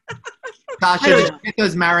 Sasha, did you get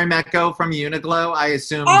those Marimekko from Uniqlo? I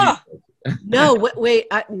assume. No, wait.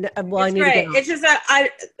 I need great. to get on. It's just that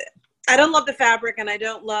I don't love the fabric, and I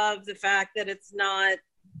don't love the fact that it's not.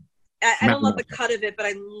 I don't love the cut of it, but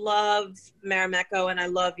I love Marimekko and I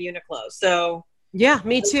love Uniqlo. So yeah,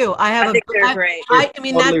 me too. I think they're great. I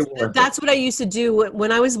mean, that's what I used to do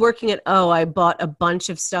when I was working at I bought a bunch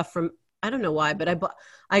of stuff from. I don't know why, but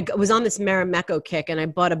I was on this Marimekko kick, and I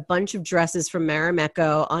bought a bunch of dresses from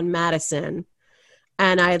Marimekko on Madison.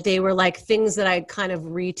 And they were like things that I kind of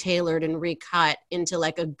retailored and recut into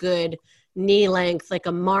like a good knee length, like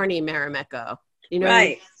a Marni Marimekko. You know,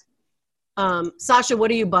 right? Sasha, what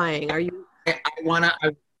are you buying? Are you?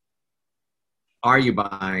 Are you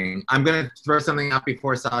buying? I'm gonna throw something out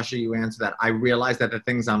before Sasha, you answer that. I realize that the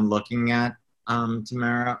things I'm looking at,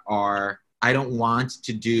 Tamara, I don't want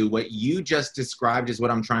to do what you just described is what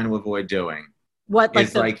I'm trying to avoid doing. What?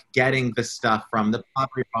 Like getting the stuff from the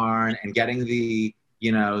Pottery Barn and getting the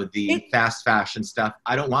fast fashion stuff.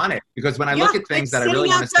 I don't want it because when I look at things that I really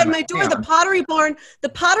want to outside my door, the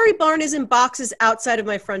Pottery Barn is in boxes outside of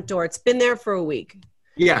my front door. It's been there for a week.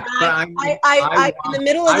 Yeah, but I in the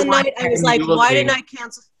middle of the night, I was like, why didn't I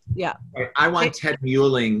cancel? Yeah. I want Ted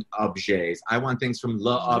Muelling objets. I want things from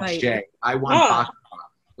Le Objet. Right. I want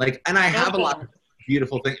and I have a lot of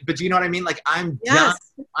beautiful things. But do you know what I mean? Like I'm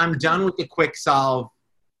done with the quick solve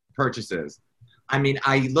purchases. I mean,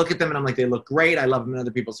 I look at them and I'm like, they look great. I love them in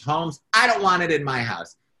other people's homes. I don't want it in my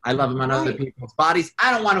house. I love them on other people's bodies.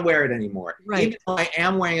 I don't want to wear it anymore. Right. Even though I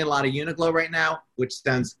am wearing a lot of Uniqlo right now, which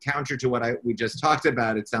sounds counter to what we just talked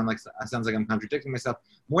about. It sounds like I'm contradicting myself.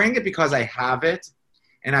 I'm wearing it because I have it,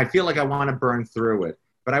 and I feel like I want to burn through it.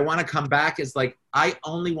 But I want to come back as like, I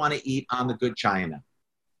only want to eat on the good china.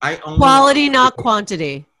 Quality, not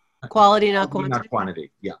quantity. Quality, not quantity. Not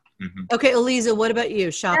quantity, yeah. Mm-hmm. Okay, Aliza, what about you?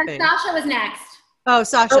 Shopping. Sasha was next. Oh,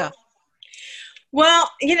 Sasha. Well,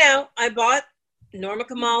 I bought Norma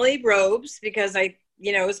Kamali robes because it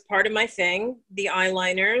was part of my thing, the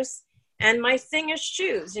eyeliners, and my thing is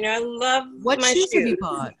shoes. I love what my shoes have you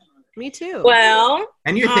bought? Me too. Well,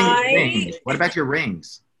 and your thing is rings. What about your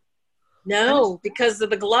rings? No, because of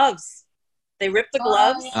the gloves. They rip the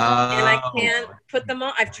gloves, and I can't put them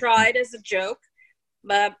on. I've tried as a joke,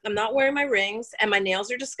 but I'm not wearing my rings, and my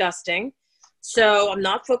nails are disgusting. So I'm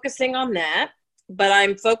not focusing on that, but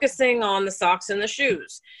I'm focusing on the socks and the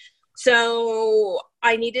shoes. So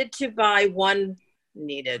I needed to buy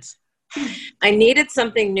I needed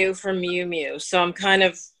something new from Miu Miu. So I'm kind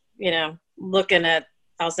of, looking at,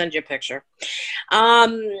 I'll send you a picture.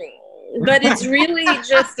 But it's really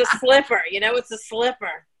just a slipper, it's a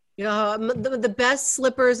slipper. The best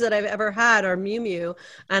slippers that I've ever had are Miu Miu,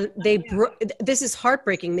 and this is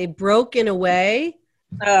heartbreaking. They broke in a way.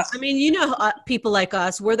 I mean, people like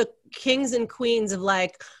us, we're the kings and queens of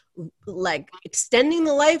like extending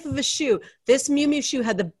the life of a shoe. This Miu Miu shoe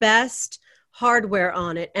had the best hardware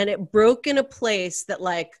on it, and it broke in a place that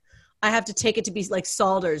like I have to take it to be like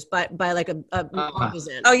soldered by like a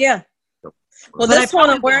artisan. Oh yeah. Well, this one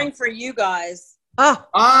I'm wearing for you guys.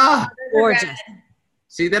 Gorgeous.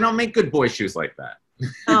 See, they don't make good boy shoes like that.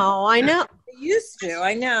 Oh, I know. They used to.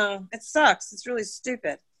 I know. It sucks. It's really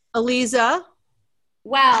stupid. Aliza?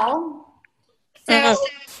 Well, so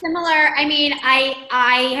similar. I mean,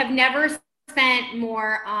 I have never spent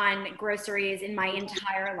more on groceries in my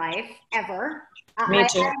entire life, ever. Me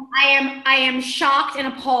too. I am shocked and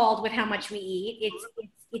appalled with how much we eat.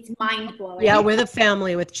 It's mind blowing. Yeah, with a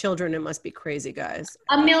family with children, it must be crazy, guys.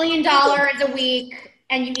 $1 million a week,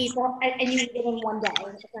 and you eat it in one day,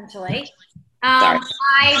 essentially.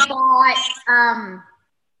 I bought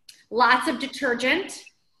lots of detergent.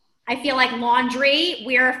 I feel like laundry.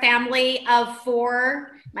 We're a family of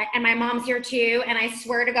 4, and my mom's here too. And I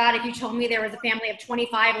swear to God, if you told me there was a family of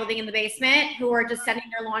 25 living in the basement who are just sending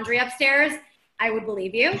their laundry upstairs, I would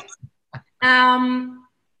believe you.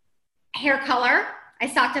 Hair color. I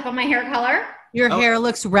stocked up on my hair color. Your hair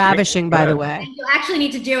looks ravishing, by the way. You actually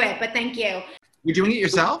need to do it, but thank you. You're doing it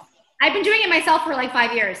yourself? I've been doing it myself for like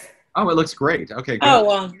 5 years. Oh, it looks great. Okay, good. Oh,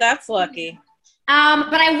 well, that's lucky.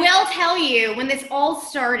 But I will tell you, when this all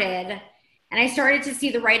started, and I started to see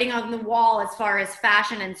the writing on the wall as far as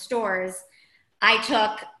fashion and stores, I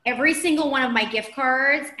took every single one of my gift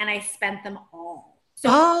cards and I spent them all.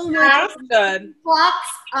 So that's good.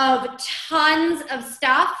 Blocks of tons of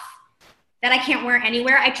stuff that I can't wear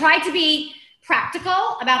anywhere. I tried to be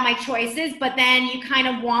practical about my choices, but then you kind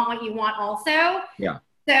of want what you want also. Yeah.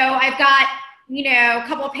 So I've got, a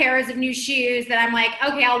couple of pairs of new shoes that I'm like,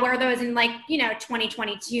 okay, I'll wear those in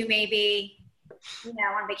 2022 maybe,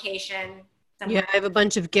 on vacation somewhere. Yeah, I have a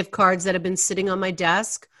bunch of gift cards that have been sitting on my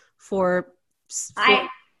desk for I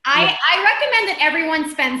recommend that everyone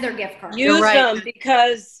spends their gift cards. Use them,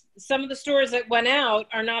 because some of the stores that went out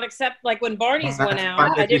are not like when Barney's went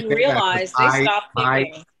out, I didn't realize they stopped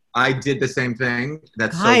thinking. I did the same thing.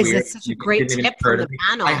 That's Guys, so weird. that's such a great tip from the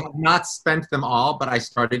panel. I have not spent them all, but I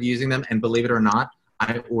started using them, and believe it or not,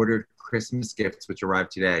 I ordered Christmas gifts, which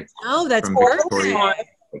arrived today. Oh, that's perfect.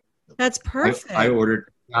 That's perfect. I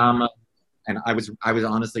ordered and I was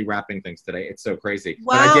honestly wrapping things today. It's so crazy.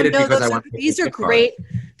 Wow, but I did it because I wanted these are great.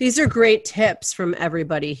 These are great tips from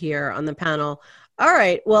everybody here on the panel. All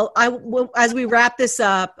right. Well, as we wrap this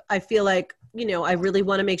up, I feel like, I really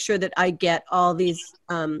want to make sure that I get all these.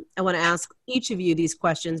 I want to ask each of you these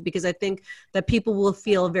questions because I think that people will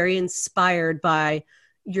feel very inspired by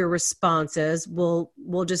your responses. We'll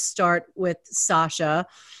just start with Sasha.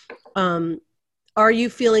 Are you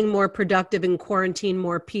feeling more productive in quarantine,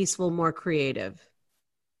 more peaceful, more creative?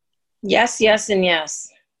 Yes, yes, and yes.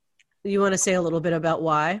 You want to say a little bit about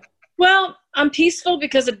why? Well, I'm peaceful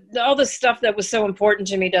because all the stuff that was so important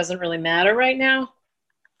to me doesn't really matter right now.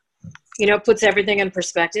 It puts everything in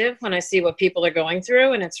perspective when I see what people are going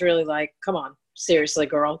through. And it's really like, come on, seriously,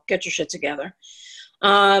 girl, get your shit together.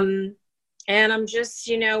 And I'm just,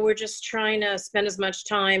 we're just trying to spend as much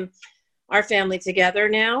time, our family, together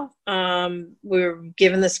now. We're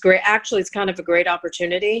given this it's kind of a great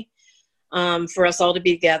opportunity for us all to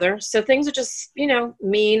be together. So things are just,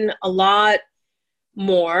 mean a lot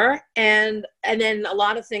more. And then a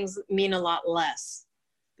lot of things mean a lot less.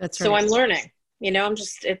 That's right. So I'm learning. I'm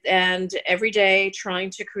just, and every day trying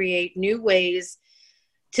to create new ways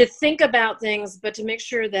to think about things, but to make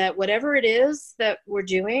sure that whatever it is that we're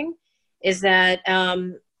doing is that,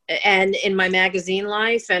 and in my magazine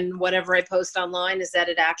life and whatever I post online, is that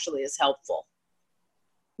it actually is helpful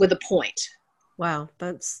with a point. Wow.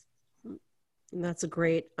 That's a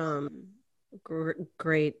great,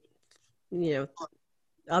 great,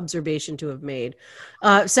 observation to have made.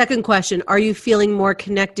 Second question, are you feeling more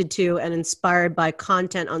connected to and inspired by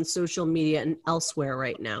content on social media and elsewhere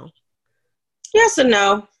right now? Yes and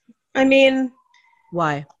no. I mean,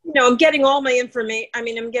 why? I'm getting all my information.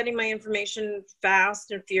 I'm getting my information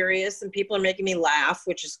fast and furious, and people are making me laugh,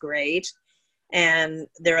 which is great. And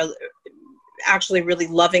they're actually really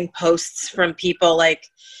loving posts from people like,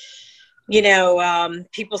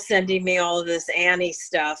 people sending me all of this Annie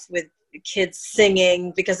stuff with kids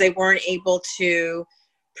singing because they weren't able to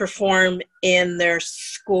perform in their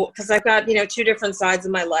school, because I've got, two different sides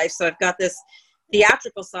of my life. So I've got this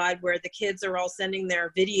theatrical side where the kids are all sending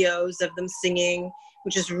their videos of them singing,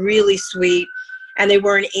 which is really sweet. And they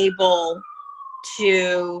weren't able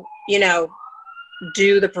to,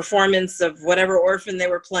 do the performance of whatever orphan they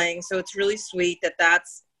were playing. So it's really sweet that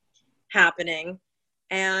that's happening.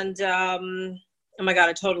 And, oh my God,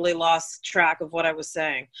 I totally lost track of what I was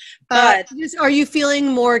saying. But are you feeling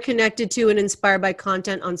more connected to and inspired by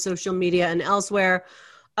content on social media and elsewhere?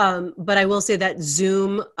 But I will say that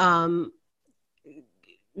Zoom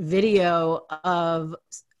video of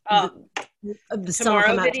the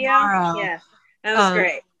tomorrow video. Yeah, that was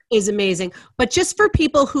great. Is amazing. But just for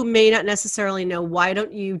people who may not necessarily know, why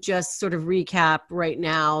don't you just sort of recap right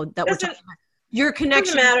now that we're talking about your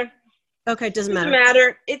connection? Doesn't matter. Okay, doesn't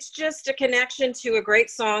matter. It's just a connection to a great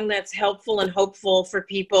song that's helpful and hopeful for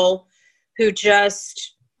people who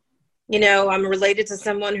just, I'm related to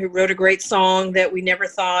someone who wrote a great song that we never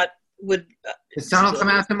thought would. The song will come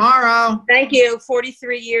out tomorrow. Thank you.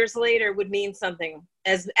 43 years later would mean something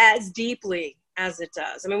as deeply as it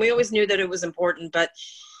does. I mean, we always knew that it was important, but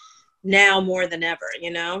now more than ever,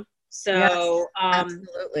 So yes,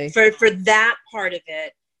 absolutely. For that part of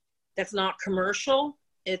it, that's not commercial.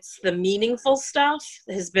 It's the meaningful stuff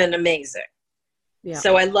has been amazing. Yeah.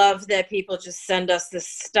 So I love that people just send us this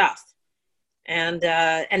stuff, and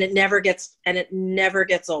it never gets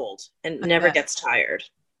old and never gets tired.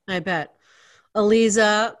 I bet.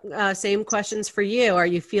 Aliza, same questions for you. Are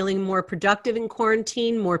you feeling more productive in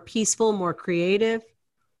quarantine, more peaceful, more creative?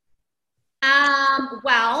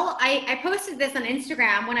 Well, I posted this on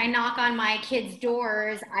Instagram. When I knock on my kids'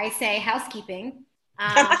 doors, I say housekeeping.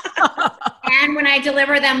 And when I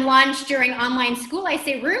deliver them lunch during online school, I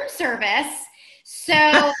say room service. So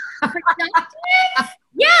productive?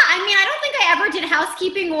 Yeah, I don't think I ever did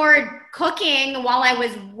housekeeping or cooking while I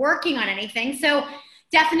was working on anything. So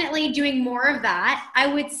definitely doing more of that. I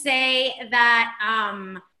would say that,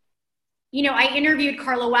 I interviewed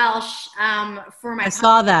Carla Welsh for my. I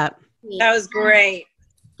saw that. That was great.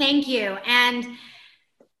 Thank you. And,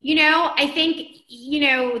 I think,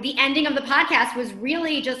 the ending of the podcast was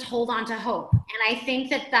really just hold on to hope. And I think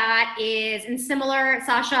that is, and similar,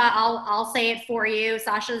 Sasha, I'll say it for you.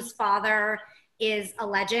 Sasha's father is a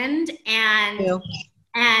legend. And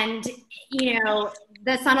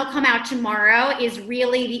the sun will come out tomorrow is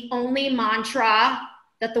really the only mantra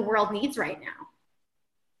that the world needs right now.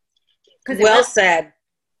 Well said.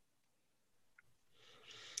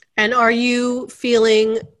 And are you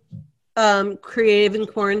feeling creative in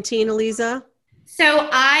quarantine, Aliza? Or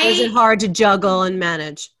is it hard to juggle and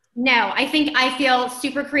manage? No, I think I feel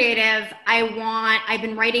super creative. I've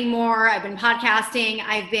been writing more. I've been podcasting.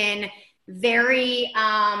 I've been very,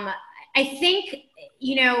 I think,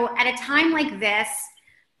 at a time like this,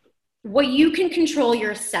 what you can control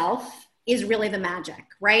yourself is really the magic,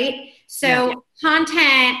 right? So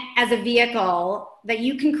content as a vehicle that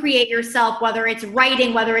you can create yourself, whether it's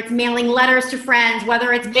writing, whether it's mailing letters to friends,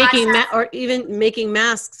 whether it's or even making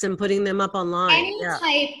masks and putting them up online.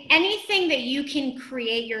 Anything that you can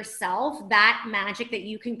create yourself, that magic that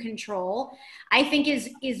you can control, I think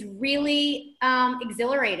is really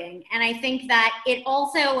exhilarating. And I think that it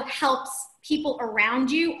also helps people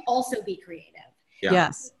around you also be creative. Yeah.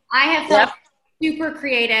 Yes. I have felt super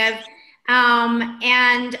creative.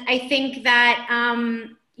 And I think that,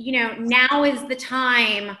 now is the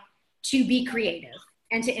time to be creative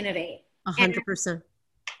and to innovate. 100%.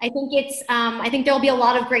 I think I think there'll be a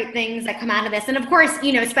lot of great things that come out of this. And of course,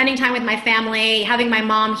 spending time with my family, having my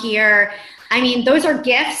mom here. Those are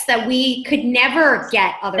gifts that we could never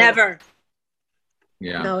get otherwise. Never.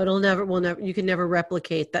 Yeah. No, you can never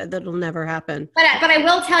replicate that. That'll never happen. But I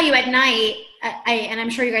will tell you at night, and I'm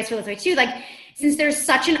sure you guys feel this way too, like, since there's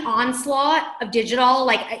such an onslaught of digital,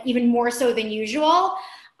 like even more so than usual,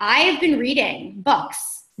 I have been reading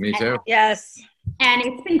books. Me too. Yes. And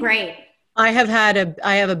it's been great. I have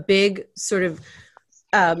a big sort of,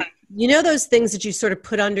 those things that you sort of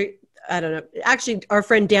put under, I don't know. Actually, our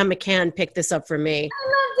friend Dan McCann picked this up for me. I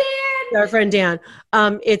love Dan. Our friend Dan.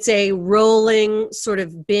 It's a rolling sort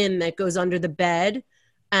of bin that goes under the bed.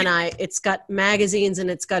 And it's got magazines and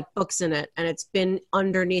it's got books in it. And it's been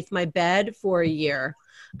underneath my bed for a year.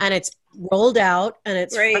 And it's rolled out and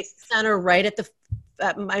it's front and center right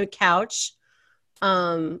at my couch.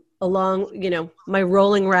 Along, my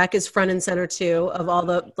rolling rack is front and center too of all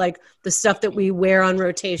the stuff that we wear on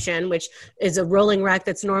rotation, which is a rolling rack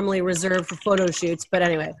that's normally reserved for photo shoots. But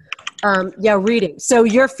anyway, reading. So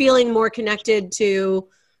you're feeling more connected to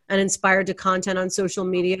and inspired to content on social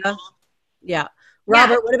media? Yeah.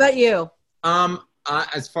 Robert, what about you?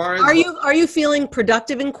 as far as are you feeling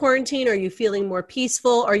productive in quarantine? Are you feeling more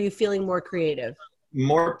peaceful? Are you feeling more creative?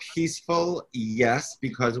 More peaceful, yes,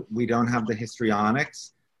 because we don't have the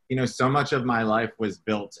histrionics. You know, so much of my life was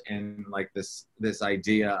built in like this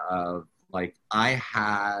idea of like, I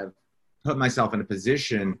have put myself in a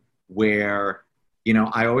position where, you know,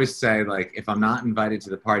 I always say like, if I'm not invited to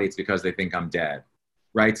the party, it's because they think I'm dead,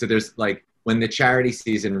 right? So there's like, when the charity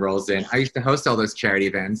season rolls in, I used to host all those charity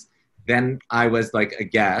events. Then I was like a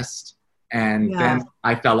guest, and then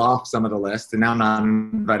I fell off some of the list, and now I'm not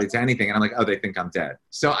invited to anything. And I'm like, oh, they think I'm dead.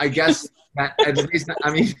 So I guess that the reason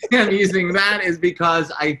I'm using that is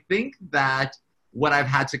because I think that what I've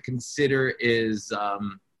had to consider is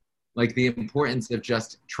like the importance of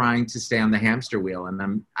just trying to stay on the hamster wheel.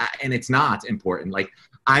 And it's not important. Like,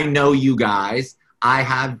 I know you guys, I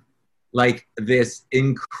have like this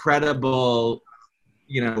incredible,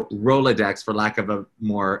 you know, Rolodex, for lack of a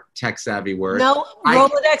more tech savvy word. No,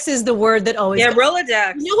 Rolodex is the word that always. Yeah,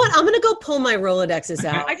 Rolodex. You know what? I'm gonna go pull my Rolodexes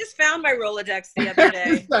out. I just found my Rolodex the other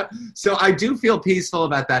day. So I do feel peaceful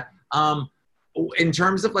about that. In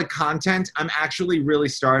terms of like content, I'm actually really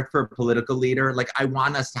starved for a political leader. Like, I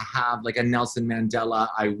want us to have like a Nelson Mandela.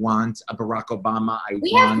 I want a Barack Obama.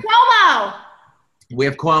 We have Cuomo. We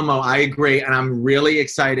have Cuomo. I agree, and I'm really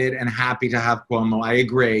excited and happy to have Cuomo. I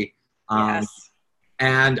agree. Yes.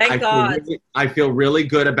 And I feel really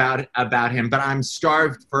good about him, but I'm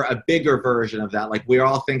starved for a bigger version of that. Like, we're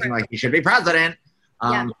all thinking like he should be president.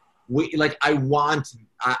 I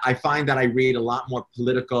find that I read a lot more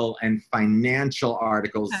political and financial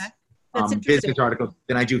articles, business articles,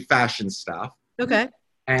 than I do fashion stuff. Okay.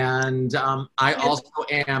 And I also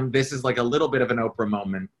am, this is like a little bit of an Oprah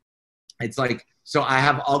moment. It's like, so I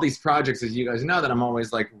have all these projects, as you guys know, that I'm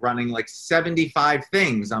always like running like 75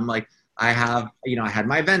 things. I'm like, I have, you know, I had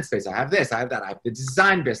my event space. I have this, I have that. I have the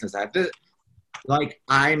design business. I have this. Like,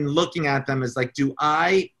 I'm looking at them as like, do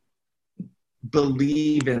I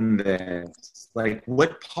believe in this? Like,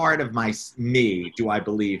 what part of me do I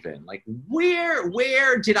believe in? Like,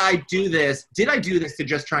 where did I do this? Did I do this to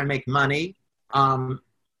just try and make money? And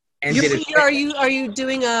are you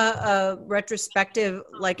doing a retrospective,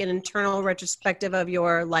 like an internal retrospective of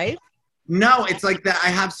your life? No, it's like that. I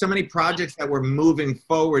have so many projects that were moving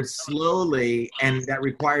forward slowly, and that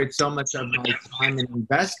required so much of my time and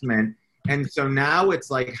investment. And so now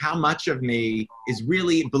it's like, how much of me is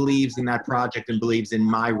really believes in that project and believes in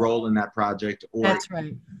my role in that project? Or that's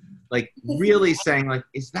right. Like, really saying like,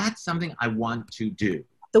 is that something I want to do?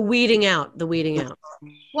 The weeding out.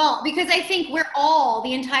 Well, because I think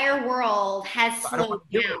the entire world has slowed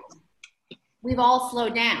down. We've all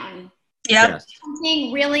slowed down. Yep. Yes.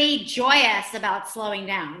 Something really joyous about slowing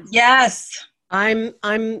down. Yes. I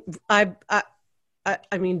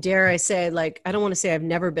mean, dare I say, like, I don't want to say I've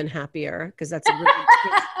never been happier, because that's a really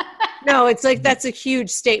no, it's like, that's a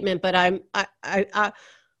huge statement, but I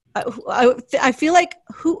feel like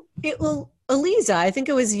Aliza, I think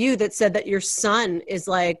it was you that said that your son is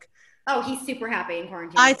like, oh, he's super happy in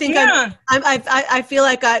quarantine. I think I feel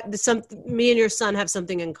like me and your son have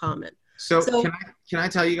something in common. So can I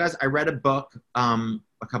tell you guys, I read a book a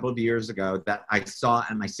couple of years ago that I saw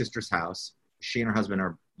at my sister's house. She and her husband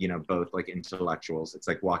are, you know, both like intellectuals. It's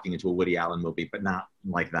like walking into a Woody Allen movie, but not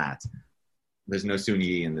like that. There's no Sun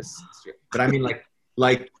Yi in this. But I mean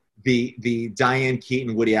like the Diane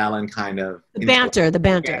Keaton, Woody Allen kind of the banter,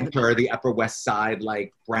 the Upper West Side,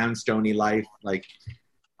 like brownstony life, like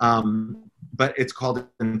but it's called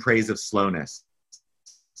In Praise of Slowness.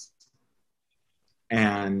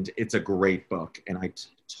 And it's a great book, and I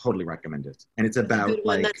totally recommend it. And it's about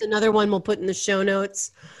like, that's another one we'll put in the show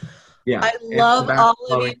notes. Yeah, I love all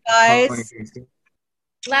of you guys.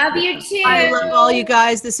 Love you too. I love all you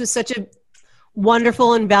guys. This was such a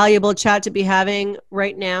wonderful and valuable chat to be having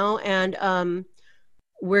right now, and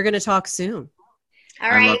we're gonna talk soon. All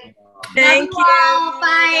right. Thank you. Bye.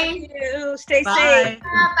 Thank you. Stay Bye. safe.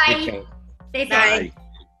 Bye. Stay safe. Bye.